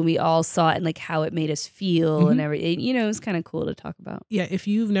awards when we all saw it and like how it made us feel and everything. You know, it was kind of cool to talk about. Yeah, if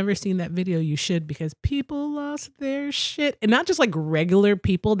you've never seen that video, you should, because people lost their shit, and not just like regular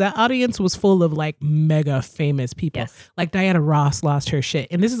people. That audience was full of like mega famous people. Yes. Like Diana Ross lost her shit,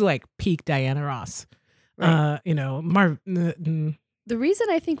 and this is like peak Diana Ross. Right. You know, The reason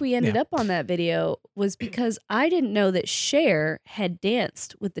I think we ended up on that video was because I didn't know that Cher had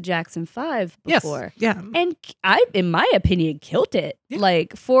danced with the Jackson 5 before. Yes. Yeah. And I, in my opinion, killed it. Yeah.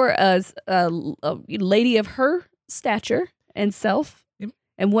 Like for a lady of her stature and self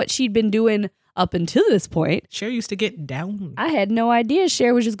and what she'd been doing up until this point. Cher used to get down. I had no idea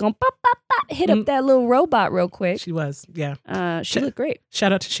Cher was just going pop, pop, pop, hit up that little robot real quick. She was, yeah. She looked great.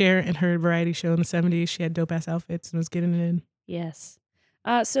 Shout out to Cher and her variety show in the 70s. She had dope ass outfits and was getting it in. Yes.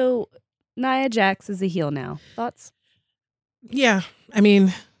 So Nia Jax is a heel now. Thoughts? Yeah. I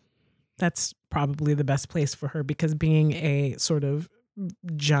mean, that's probably the best place for her, because being a sort of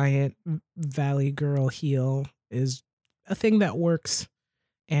giant Valley girl heel is a thing that works.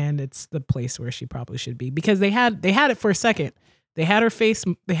 And it's the place where she probably should be, because they had it for a second. They had her face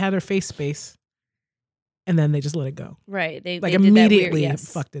space, and then they just let it go. Right. They like they did that weird- immediately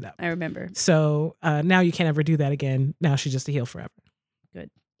yes. fucked it up. I remember. So now you can't ever do that again. Now she's just a heel forever. Good.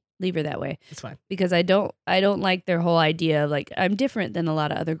 Leave her that way. It's fine. Because I don't like their whole idea of like I'm different than a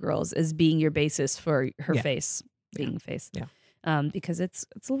lot of other girls as being your basis for her face being face. Yeah. Because it's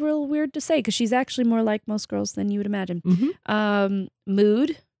a little weird to say because she's actually more like most girls than you would imagine. Mm-hmm.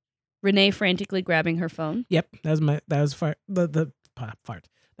 Mood, Renee frantically grabbing her phone. Yep, that was fart. The fart.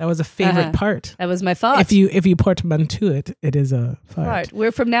 That was a favorite part. That was my thought. If you portmanteau it, it is a fart.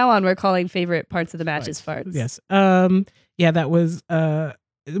 We're from now on we're calling favorite parts of the matches farts. Yes. Yeah, that was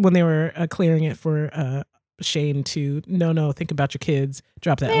when they were clearing it for Shane to think about your kids.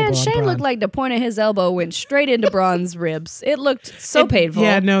 Drop that elbow on Shane Braun. looked like the point of his elbow went straight into Braun's ribs. It looked so painful.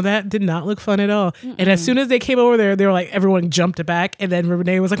 Yeah, no, that did not look fun at all. And as soon as they came over there, they were like, everyone jumped back, and then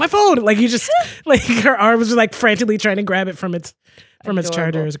Renee was like, "My phone!" Like you just like her arm was just like frantically trying to grab it from its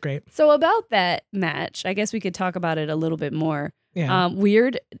charger. It was great. So about that match, I guess we could talk about it a little bit more. Yeah.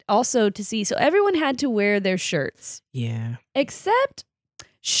 Weird also to see. So everyone had to wear their shirts. Yeah. Except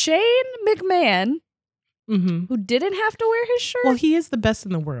Shane McMahon, who didn't have to wear his shirt. Well, he is the best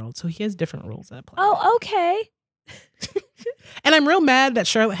in the world, so he has different rules that apply. Oh, okay. And I'm real mad that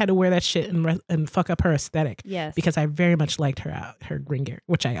Charlotte had to wear that shit and fuck up her aesthetic. Yes. Because I very much liked her ring gear,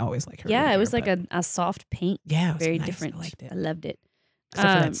 which I always like her. Yeah, ring it was gear, like a soft paint. Yeah, it was very nice. different. I liked it. I loved it.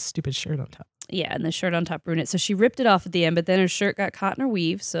 Except for that stupid shirt on top. Yeah, and the shirt on top ruined it. So she ripped it off at the end, but then her shirt got caught in her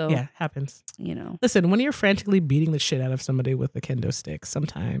weave. So Yeah, happens. You know. Listen, when you're frantically beating the shit out of somebody with a kendo stick,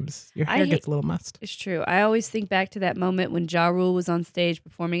 sometimes your hair gets a little mussed. It's true. I always think back to that moment when Ja Rule was on stage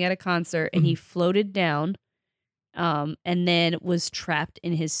performing at a concert and he floated down and then was trapped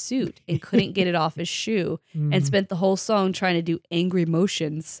in his suit and couldn't get it off his shoe and spent the whole song trying to do angry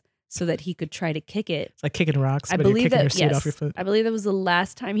motions so that he could try to kick it. It's like kicking rocks, I but believe you're kicking that, your suit off your foot. I believe that was the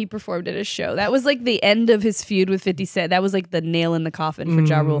last time he performed at a show. That was like the end of his feud with 50 Cent. That was like the nail in the coffin for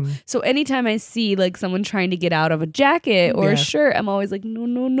Ja Rule. So anytime I see like someone trying to get out of a jacket or a shirt, I'm always like,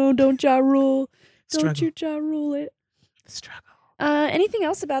 no, don't Ja Rule. Don't you Ja Rule it. Struggle. Anything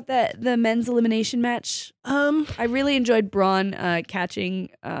else about the men's elimination match? I really enjoyed Braun catching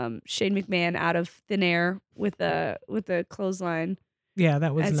Shane McMahon out of thin air with a clothesline. Yeah,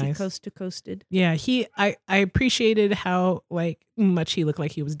 that was as nice. He coast to coasted. Yeah, I appreciated how like much he looked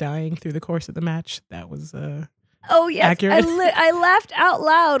like he was dying through the course of the match. That was oh yes, accurate. I laughed out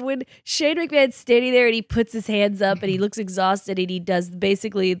loud when Shane McMahon's standing there and he puts his hands up and he looks exhausted and he does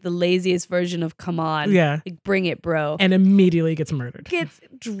basically the laziest version of "Come on, Yeah. like, bring it, bro," and immediately gets murdered. Gets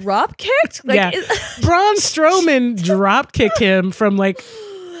drop kicked. Like, yeah, Braun Strowman drop kicked him from like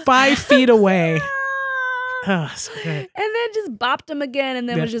 5 feet away. Oh, so good. And then just bopped him again and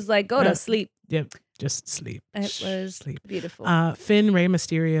then was just like, go to sleep. Yep, just sleep. It was beautiful. Finn Rey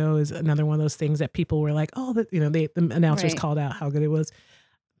Mysterio is another one of those things that people were like, oh, the announcers called out how good it was.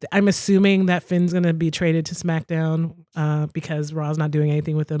 I'm assuming that Finn's going to be traded to SmackDown because Raw's not doing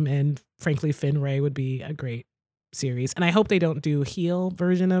anything with him. And frankly, Finn Rey would be a great series. And I hope they don't do heel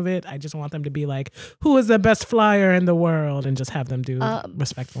version of it. I just want them to be like, who is the best flyer in the world? And just have them do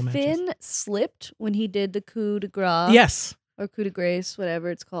respectful matches. Finn slipped when he did the coup de grace. Yes. Or coup de grace, whatever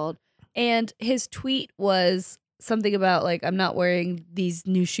it's called. And his tweet was something about like, I'm not wearing these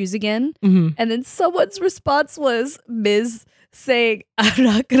new shoes again. Mhm. And then someone's response was Miz saying, I'm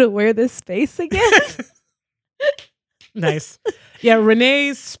not going to wear this face again. Nice. Yeah,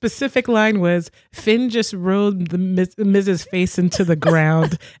 Renee's specific line was, Finn just rode the Miz's face into the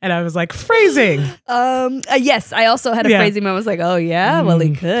ground. And I was like, phrasing. Yes, I also had a phrasing moment. I was like, oh yeah, well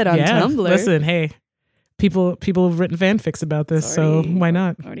he could on Tumblr. Listen, hey, people have written fanfics about this, so why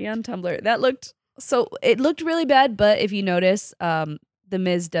not? Already on Tumblr. It looked really bad, but if you notice, the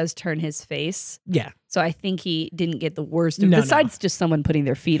Miz does turn his face. Yeah. So I think he didn't get the worst. No, besides just someone putting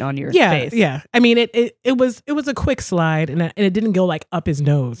their feet on your Yeah, face. yeah. I mean, it was a quick slide, and it didn't go like up his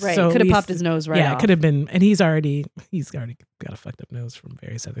nose. Right, So it could have at popped least- his nose right Yeah, off. it could have been, and he's already got a fucked up nose from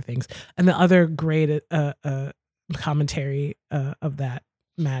various other things. And the other great commentary of that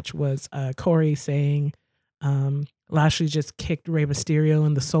match was Corey saying, Lashley just kicked Rey Mysterio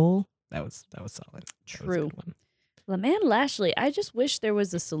in the soul. That was solid. True. Well, man, Lashley, I just wish there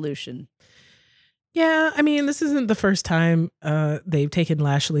was a solution. Yeah, I mean, this isn't the first time they've taken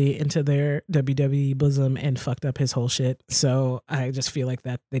Lashley into their WWE bosom and fucked up his whole shit. So I just feel like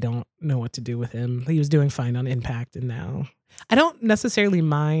that they don't know what to do with him. He was doing fine on Impact, and now I don't necessarily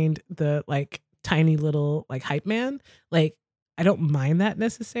mind the like tiny little like hype man. Like I don't mind that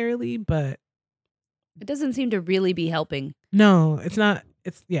necessarily, but It doesn't seem to really be helping. no, it's not.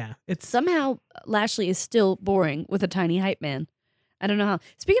 It's somehow Lashley is still boring with a tiny hype man. I don't know how.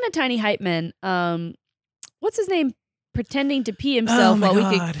 Speaking of tiny hype men, what's his name, pretending to pee himself my while we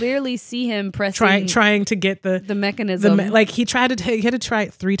God. could clearly see him pressing trying to get the mechanism. like he tried to he had to try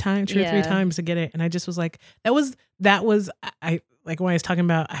it 3 times, 2 or 3 Yeah. times to get it, and I just was like, that was I like when I was talking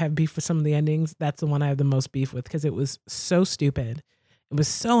about I have beef with some of the endings. That's the one I have the most beef with because it was so stupid, it was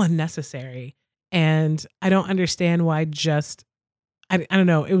so unnecessary, and I don't understand why. I don't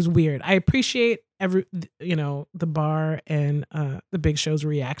know. It was weird. I appreciate the Bar and the Big Show's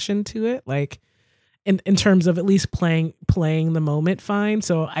reaction to it, like. In terms of at least playing the moment fine.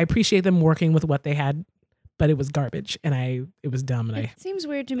 So I appreciate them working with what they had, but it was garbage and it was dumb. And It seems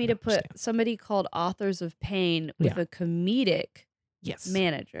weird to me to put somebody called Authors of Pain with Yeah. a comedic Yes.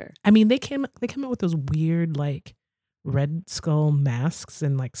 manager. I mean, they came up with those weird like Red Skull masks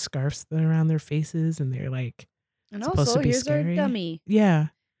and like scarves that are around their faces, and they're like And supposed also, to be here's scary. our dummy. Yeah.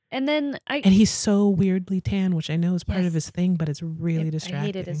 And then And he's so weirdly tan, which I know is part of Yes. his thing, but it's really I distracting.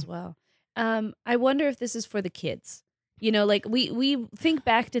 hate it as well. I wonder if this is for the kids. You know, like we think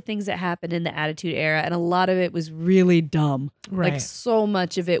back to things that happened in the Attitude Era, and a lot of it was really dumb. Right. Like so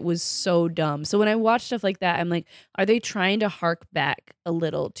much of it was so dumb. So when I watch stuff like that, I'm like, are they trying to hark back a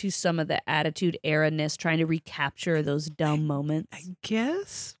little to some of the Attitude Era-ness, trying to recapture those dumb moments? I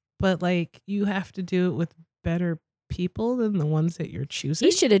guess, but like you have to do it with better people than the ones that you're choosing.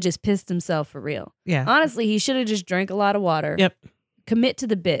 He should have just pissed himself for real. Yeah. Honestly, he should have just drank a lot of water. Yep. Commit to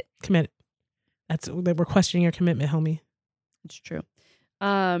the bit. Commit. We're questioning your commitment, homie. It's true.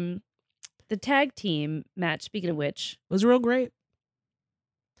 The tag team match, speaking of which, was real great.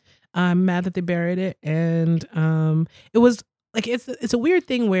 I'm mad that they buried it, and it was like it's a weird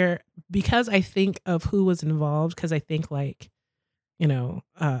thing where, because I think of who was involved, because I think like,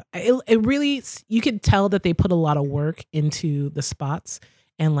 it really, you could tell that they put a lot of work into the spots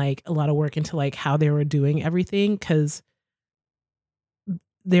and like a lot of work into like how they were doing everything, because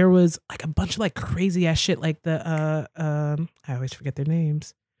there was like a bunch of like crazy ass shit, like I always forget their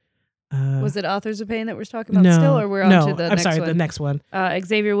names. was it Authors of Pain that we're talking about still, or we're on to the next one? The next one.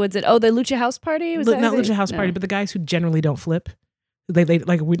 Xavier Woods at the Lucha House Party? Was that Not who they- Lucha House no. Party, but the guys who generally don't flip. They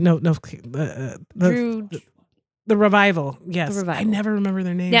like we no Drew. the Revival. Yes, The Revival. I never remember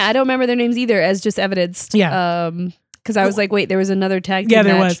their names. Yeah, I don't remember their names either, as just evidenced. Yeah. Because I was like, wait, there was another tag team Yeah,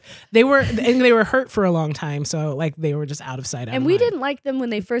 there match. was. They were hurt for a long time, so like they were just out of sight. Out And of we mind. didn't like them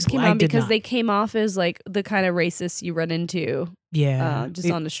when they first came I on did because not. they came off as like the kind of racists you run into. Yeah,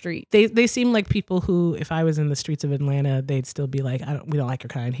 just on the street. They seem like people who, if I was in the streets of Atlanta, they'd still be like, we don't like your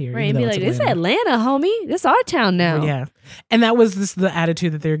kind here. Right, even and be though like, it's this is Atlanta, homie. This our town now. Yeah. And that was the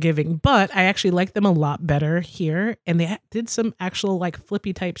attitude that they're giving. But I actually like them a lot better here. And they did some actual like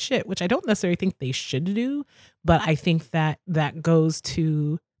flippy type shit, which I don't necessarily think they should do. But I think that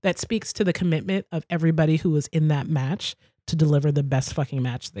speaks to the commitment of everybody who was in that match to deliver the best fucking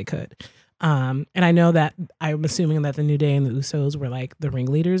match they could. And I know that I'm assuming that the New Day and the Usos were like the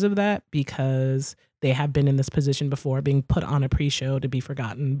ringleaders of that, because they have been in this position before, being put on a pre-show to be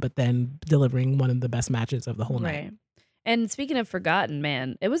forgotten, but then delivering one of the best matches of the whole night. Right. And speaking of forgotten,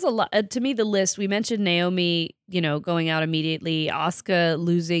 man, it was a lot. To me, the list, we mentioned Naomi, going out immediately. Asuka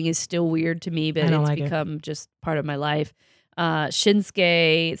losing is still weird to me, but I don't it's like it. become just part of my life.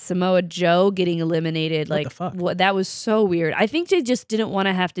 Shinsuke, Samoa Joe getting eliminated. What Like, the fuck? that was so weird. I think they just didn't want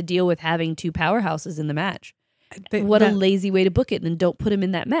to have to deal with having two powerhouses in the match. What a lazy way to book it. Then don't put him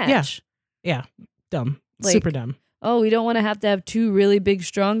in that match. Yeah. Dumb. Like, Super dumb. Oh, we don't want to have two really big,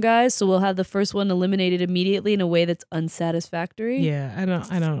 strong guys, so we'll have the first one eliminated immediately in a way that's unsatisfactory. Yeah, I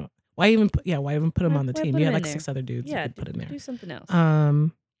don't. Why even put him on the Why team? put You him had in like there? 6 other dudes Yeah, you could put in there. do something else.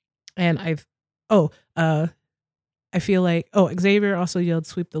 And I feel like Xavier also yelled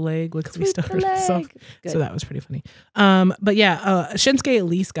 "sweep the leg" because we still heard himself, Good. so that was pretty funny. But yeah, Shinsuke at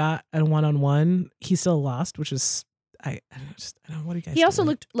least got a 1-on-1. He still lost, which is I don't. What do you guys? He also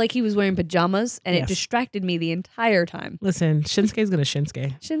looked like he was wearing pajamas, and it Yes. distracted me the entire time. Listen, Shinsuke's gonna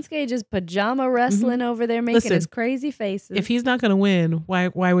Shinsuke. Shinsuke just pajama wrestling over there, making Listen, his crazy faces. If he's not gonna win, why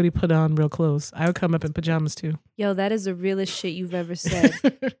would he put on real clothes? I would come up in pajamas too. Yo, that is the realest shit you've ever said.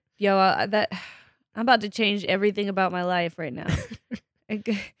 Yo, I'm about to change everything about my life right now.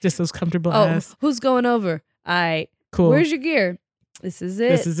 Just those comfortable Oh, ass. who's going over? Cool. Where's your gear? This is it.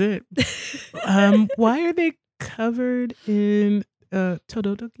 This is it. Why are they covered in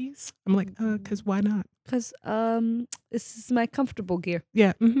Tododokis? I'm like, because why not? Because this is my comfortable gear.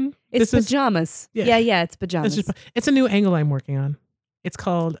 Yeah. Mm-hmm. It's pajamas. Yeah, it's pajamas. It's a new angle I'm working on. It's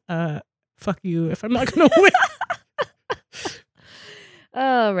called "Fuck You If I'm Not Gonna Win."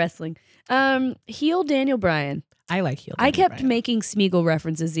 Oh, wrestling. Heel Daniel Bryan. I like heel. I kept making Smeagol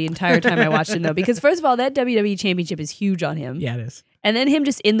references the entire time I watched him, though, because first of all, that WWE Championship is huge on him. Yeah, it is. And then him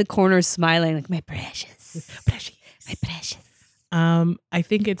just in the corner smiling like, my precious. My precious. I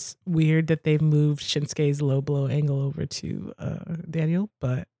think it's weird that they've moved Shinsuke's low blow angle over to Daniel,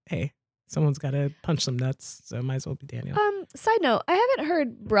 but hey, someone's got to punch some nuts, so it might as well be Daniel. Side note, I haven't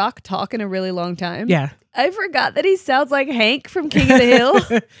heard Brock talk in a really long time. Yeah. I forgot that he sounds like Hank from King of the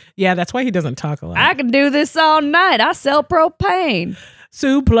Hill. Yeah, that's why he doesn't talk a lot. I can do this all night. I sell propane.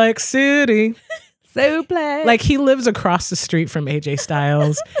 Suplex City. Suplex. Like he lives across the street from AJ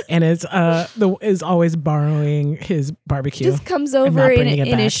Styles and is always borrowing his barbecue. Just comes and over not in bringing it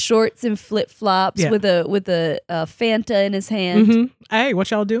his back. shorts and flip flops Yeah. with a Fanta in his hand. Mhm. Hey,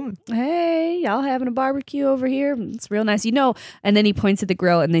 what y'all doing? Hey, y'all having a barbecue over here? It's real nice. And then he points at the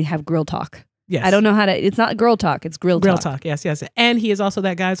grill and they have grill talk. Yes. I don't know how to, it's not girl talk, it's grill talk. Yes. And he is also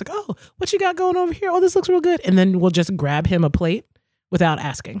that guy who's like, oh, what you got going over here? Oh, this looks real good. And then we'll just grab him a plate without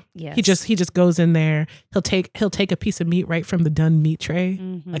asking. Yes. He just goes in there. He'll take a piece of meat right from the done meat tray,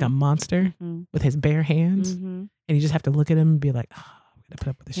 like a monster, with his bare hands. And you just have to look at him and be like, oh, I'm gonna put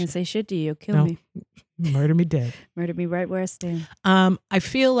up with this Can't shit. say shit to you, you'll kill No. me. Murder me dead. Murder me right where I stand. I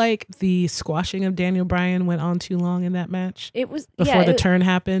feel like the squashing of Daniel Bryan went on too long in that match. It was Before the turn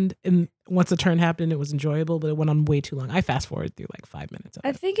happened, and once the turn happened, it was enjoyable, but it went on way too long. I fast forward through like 5 minutes. Of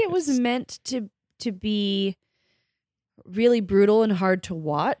I think it was meant to be really brutal and hard to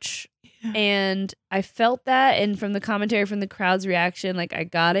watch. And I felt that, and from the commentary, from the crowd's reaction, like I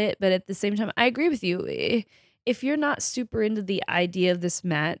got it. But at the same time, I agree with you. If you're not super into the idea of this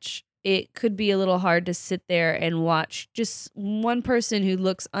match, it could be a little hard to sit there and watch just one person who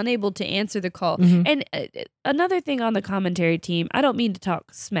looks unable to answer the call. And another thing on the commentary team, I don't mean to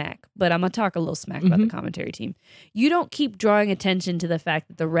talk smack, but I'm going to talk a little smack about the commentary team. You don't keep drawing attention to the fact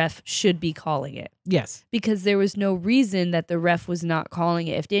that the ref should be calling it. Yes. Because there was no reason that the ref was not calling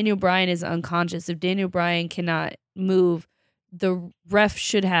it. If Daniel Bryan is unconscious, if Daniel Bryan cannot move, the ref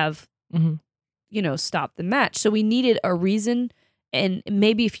should have, stopped the match. So we needed a reason. And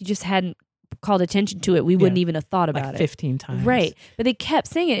maybe if you just hadn't called attention to it, we wouldn't even have thought about like it. 15 times. Right. But they kept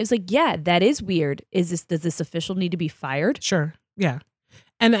saying it. It was like, yeah, that is weird. Does this official need to be fired? Sure. Yeah.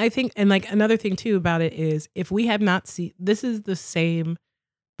 And I think, and like another thing too about it is if we had not seen, this is the same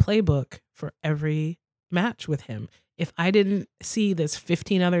playbook for every match with him. If I didn't see this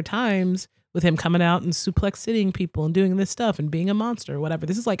 15 other times with him coming out and suplex sitting people and doing this stuff and being a monster or whatever,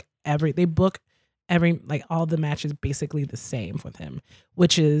 this is like they book like all the matches basically the same with him,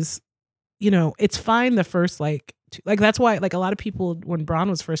 which is, it's fine the first that's why like a lot of people when Braun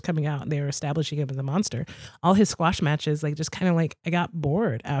was first coming out and they were establishing him as a monster, all his squash matches like just kind of like I got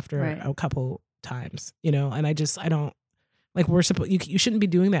bored after a couple times, and I don't like you shouldn't be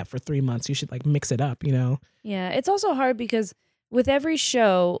doing that for 3 months. You should like mix it up, Yeah, it's also hard because with every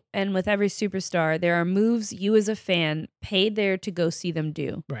show and with every superstar, there are moves you as a fan paid there to go see them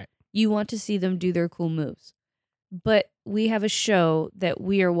do. Right. You want to see them do their cool moves. But we have a show that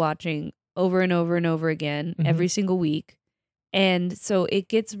we are watching over and over and over again every single week. And so it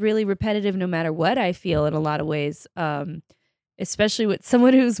gets really repetitive no matter what, I feel, in a lot of ways. Especially with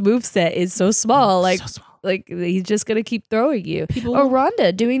someone whose moveset is so small. Like he's just going to keep throwing you. Or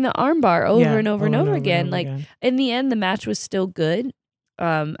Ronda doing the armbar over and over and over again. Like in the end, the match was still good.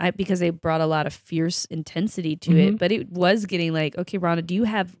 Because they brought a lot of fierce intensity to it. But it was getting like, okay, Ronda, do you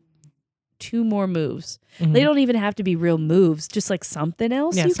have 2 more moves? They don't even have to be real moves, just like something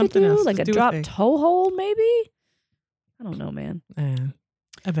else you could do, like a drop toe hold maybe. I don't know, man.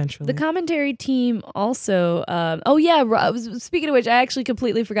 Eventually. The commentary team also, speaking of which, I actually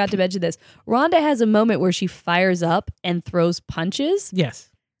completely forgot to mention this. Ronda has a moment where she fires up and throws punches. Yes.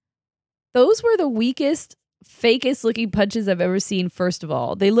 Those were the weakest, fakest looking punches I've ever seen, first of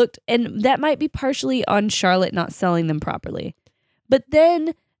all. They looked, and that might be partially on Charlotte not selling them properly. But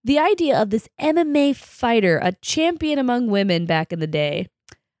then the idea of this MMA fighter, a champion among women back in the day,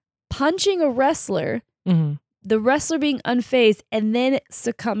 punching a wrestler, the wrestler being unfazed, and then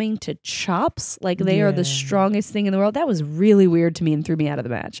succumbing to chops like they are the strongest thing in the world. That was really weird to me and threw me out of the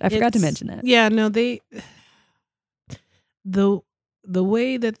match. I forgot to mention that. Yeah, no, the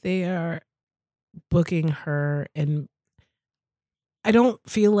way that they are booking her, and I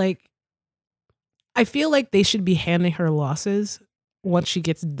feel like they should be handing her losses once she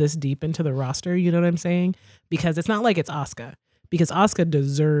gets this deep into the roster, you know what I'm saying? Because it's not like it's Asuka, because Asuka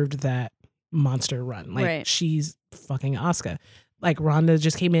deserved that monster run. Like she's fucking Asuka. Like Ronda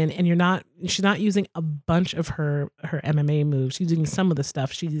just came in and she's not using a bunch of her MMA moves. She's using some of the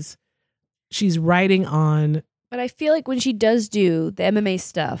stuff. She's riding on. But I feel like when she does do the MMA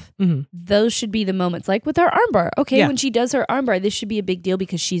stuff, those should be the moments. Like with her armbar. Okay, when she does her armbar, this should be a big deal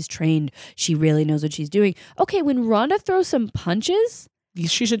because she's trained. She really knows what she's doing. Okay, when Ronda throws some punches,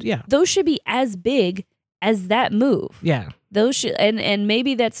 she should, those should be as big as that move. Yeah. Those and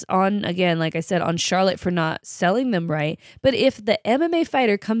maybe that's on, again, like I said, on Charlotte for not selling them right. But if the MMA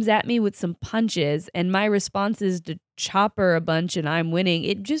fighter comes at me with some punches and my response is to chop her a bunch and I'm winning,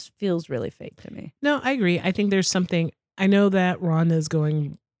 it just feels really fake to me. No, I agree. I think there's something. I know that Ronda's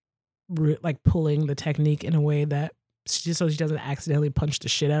going like pulling the technique in a way that so she doesn't accidentally punch the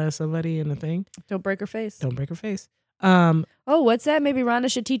shit out of somebody in the thing. Don't break her face. Don't break her face. Oh, what's that? Maybe Ronda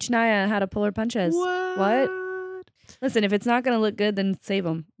should teach Nia how to pull her punches. What? Listen, if it's not going to look good, then save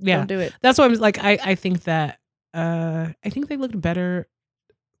them. Yeah. Don't do it. That's why I'm like, I think that, I think they looked better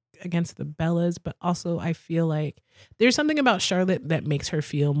against the Bellas, but also I feel like there's something about Charlotte that makes her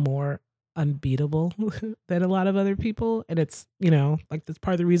feel more unbeatable than a lot of other people. And it's, like that's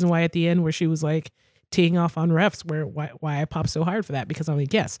part of the reason why at the end where she was like teeing off on refs, why I popped so hard for that, because I'm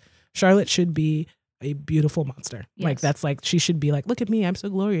like, yes, Charlotte should be a beautiful monster. Yes. Like that's like, she should be like, look at me, I'm so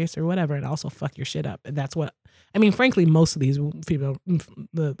glorious or whatever, and also fuck your shit up. And that's what, I mean, frankly, most of these female,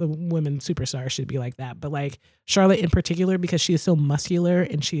 the women superstars should be like that. But like Charlotte in particular, because she is so muscular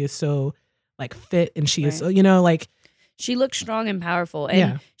and she is so like fit and she is so, like. She looked strong and powerful.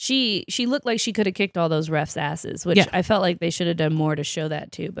 And she looked like she could have kicked all those refs' asses, which I felt like they should have done more to show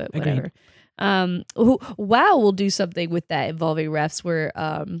that too, but whatever. WoW will do something with that involving refs where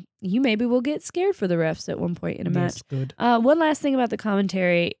you maybe will get scared for the refs at one point in a match. Good. One last thing about the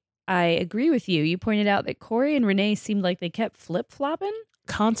commentary. I agree with you. You pointed out that Corey and Renee seemed like they kept flip-flopping.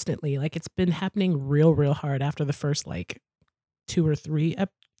 Constantly. Like it's been happening real hard after the first like 2 or 3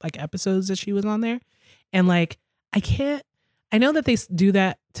 episodes that she was on there. And like, I know that they do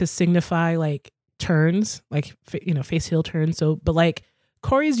that to signify like turns, like, face heel turns. So, but like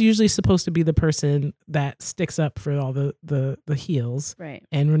Corey's usually supposed to be the person that sticks up for all the heels. Right.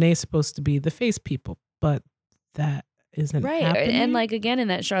 And Renee's supposed to be the face people, but that isn't happening. And like again in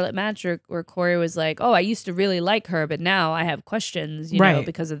that Charlotte match where Corey was like, oh, I used to really like her, but now I have questions, know,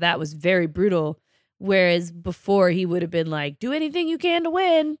 because of that was very brutal. Whereas before he would have been like, do anything you can to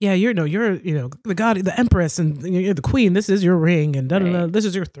win. Yeah, you're the god, the empress, and you're the queen. This is your ring, and this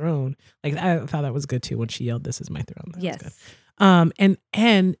is your throne. Like I thought that was good too when she yelled, "This is my throne." That was good.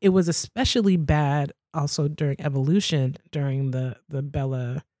 And it was especially bad also during Evolution during the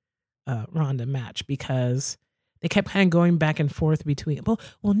Bella Ronda match because they kept kind of going back and forth between, well,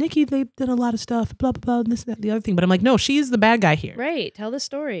 Nikki, they did a lot of stuff, blah, blah, blah, and this, that, the other thing. But I'm like, no, she's the bad guy here. Right. Tell the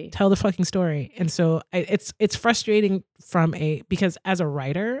story. Tell the fucking story. And so it's frustrating because as a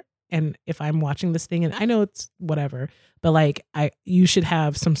writer, and if I'm watching this thing, and I know it's whatever, but like you should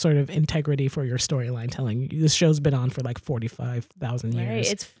have some sort of integrity for your storyline telling. This show's been on for like 45,000 years.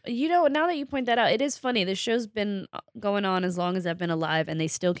 Right. It's now that you point that out, it is funny. This show's been going on as long as I've been alive, and they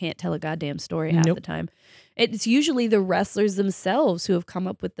still can't tell a goddamn story half the time. It's usually the wrestlers themselves who have come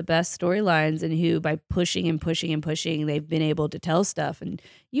up with the best storylines and who, by pushing and pushing and pushing, they've been able to tell stuff. And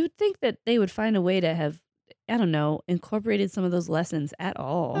you would think that they would find a way to have, I don't know, incorporated some of those lessons at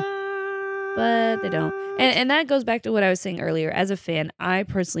all. But they don't. And that goes back to what I was saying earlier. As a fan, I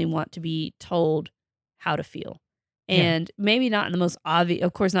personally want to be told how to feel. And maybe not in the most obvious,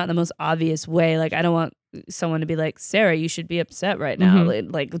 of course, not in the most obvious way. Like, I don't want someone to be like, Sarah, you should be upset right now,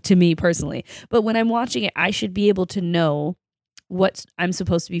 like to me personally. But when I'm watching it, I should be able to know what I'm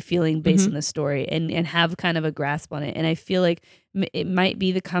supposed to be feeling based on the story and have kind of a grasp on it. And I feel like it might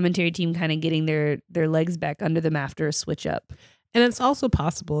be the commentary team kind of getting their legs back under them after a switch up. And it's also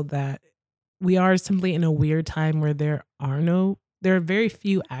possible that we are simply in a weird time where there are very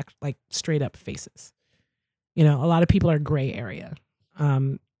few straight up faces. A lot of people are gray area.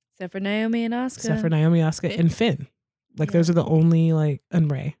 Except for Naomi and Asuka. And Finn. Like those are the only and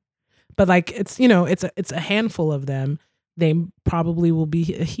Ray. But like it's a handful of them. They probably will be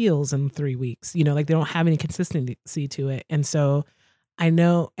heels in 3 weeks. They don't have any consistency to it. And so I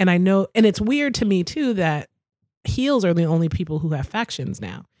know, and it's weird to me too that heels are the only people who have factions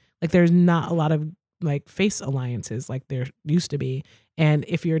now. Like there's not a lot of face alliances like there used to be. And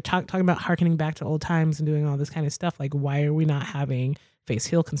if you're talking about harkening back to old times and doing all this kind of stuff, like why are we not having face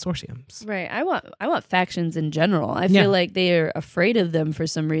heel consortiums? Right. I want factions in general. I feel like they are afraid of them for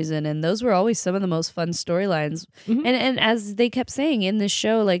some reason, and those were always some of the most fun storylines. And as they kept saying in this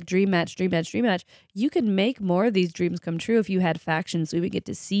show, like dream match, you could make more of these dreams come true if you had factions. We would get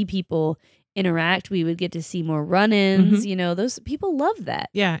to see people interact. We would get to see more run-ins. Those people love that.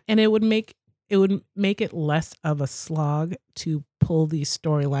 Yeah, and it would make it less of a slog to pull these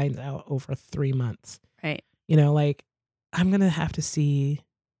storylines out over 3 months. Right. I'm going to have to see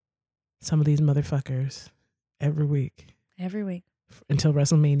some of these motherfuckers every week. Every week. Until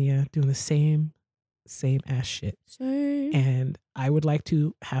WrestleMania, doing the same ass shit. Same. And I would like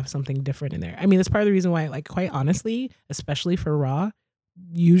to have something different in there. I mean, that's part of the reason why, like, quite honestly, especially for Raw,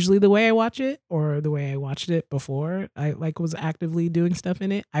 usually the way I watch it or the way I watched it before I like was actively doing stuff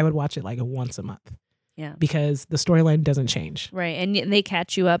in it, I would watch it like once a month. Yeah. Because the storyline doesn't change. Right. And they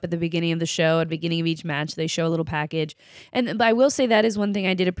catch you up at the beginning of the show, at the beginning of each match. They show a little package. And I will say that is one thing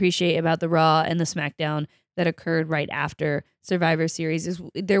I did appreciate about the Raw and the SmackDown that occurred right after Survivor Series is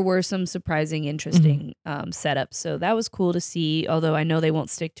there were some surprising, interesting setups. So that was cool to see, although I know they won't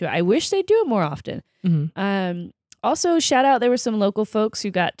stick to it. I wish they'd do it more often. Also, shout out, there were some local folks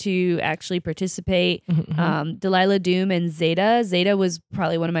who got to actually participate. Delilah Doom and Zeta. Zeta was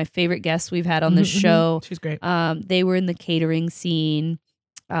probably one of my favorite guests we've had on this show. She's great. They were in the catering scene.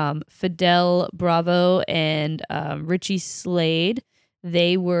 Fidel Bravo and Richie Slade.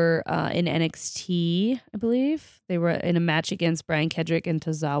 They were in NXT, I believe. They were in a match against Brian Kedrick and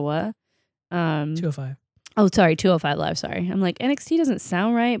Tozawa. 205. Oh, sorry, 205 Live, sorry. I'm like, NXT doesn't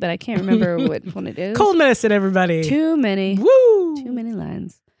sound right, but I can't remember which one it is. Cold medicine, everybody. Too many. Woo! Too many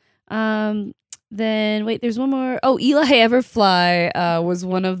lines. Then, wait, there's one more. Oh, Eli Everfly was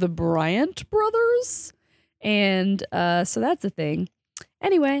one of the Bryant brothers. And so that's a thing.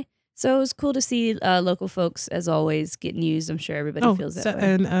 Anyway, so it was cool to see local folks, as always, getting used. I'm sure everybody feels that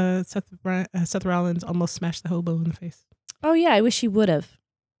way. And Seth Rollins almost smashed the hobo in the face. Oh, yeah, I wish he would have.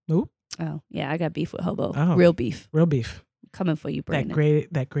 Nope. Oh, yeah, I got beef with hobo. Oh, real beef. Real beef. Coming for you, Brandon.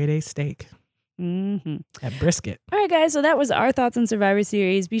 That grade A steak. That brisket. All right, guys. So that was our thoughts on Survivor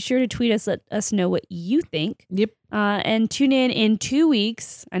Series. Be sure to tweet us, let us know what you think. Yep. And tune in 2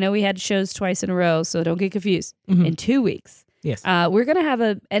 weeks. I know we had shows twice in a row, so don't get confused. In 2 weeks. Yes. We're going to have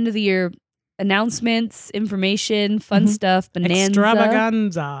a end of the year announcements, information, fun stuff, bonanza.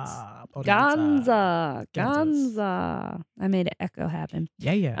 Extravaganza. Gonza. I made an echo happen.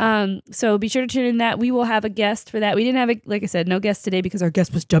 Yeah. So be sure to tune in that. We will have a guest for that. We didn't have, like I said, no guest today because our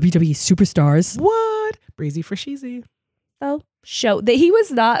guest was WWE Superstars. What? Breezy for Sheezy. Oh, show. He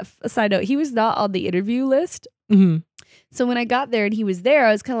was not, a side note, he was not on the interview list. So when I got there and he was there,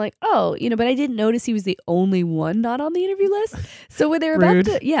 I was kind of like, oh, but I didn't notice he was the only one not on the interview list. So when they were about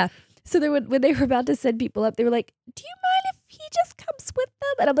to, when they were about to send people up, they were like, do you mind if he just comes with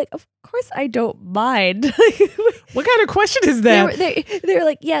them? And I'm like, of course I don't mind. What kind of question is that? They were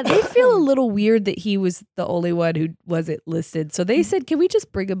like, yeah, they feel a little weird that he was the only one who wasn't listed. So they said, can we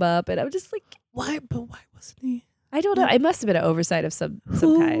just bring him up? And I'm just like, why? But why wasn't he? I don't know. It must have been an oversight of some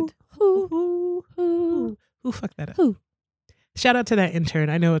kind. Who fucked that up? Who? Shout out to that intern.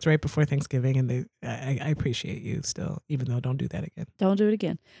 I know it's right before Thanksgiving, and I appreciate you still, even though don't do that again. Don't do it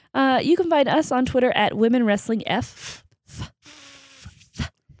again. You can find us on Twitter at Women Wrestling F.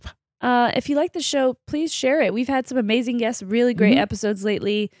 If you like the show, please share it. We've had some amazing guests, really great episodes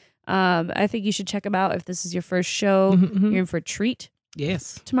lately. I think you should check them out. If this is your first show, you're in for a treat.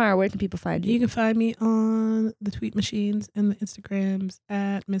 Yes. Tomorrow, where can people find you? You can find me on the tweet machines and the Instagrams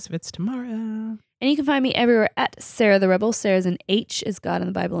at Misfits Tomorrow. And you can find me everywhere at Sarah the Rebel. Sarah's an H as God in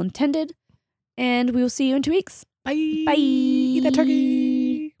the Bible intended. And we will see you in 2 weeks. Bye. Bye. Eat that turkey.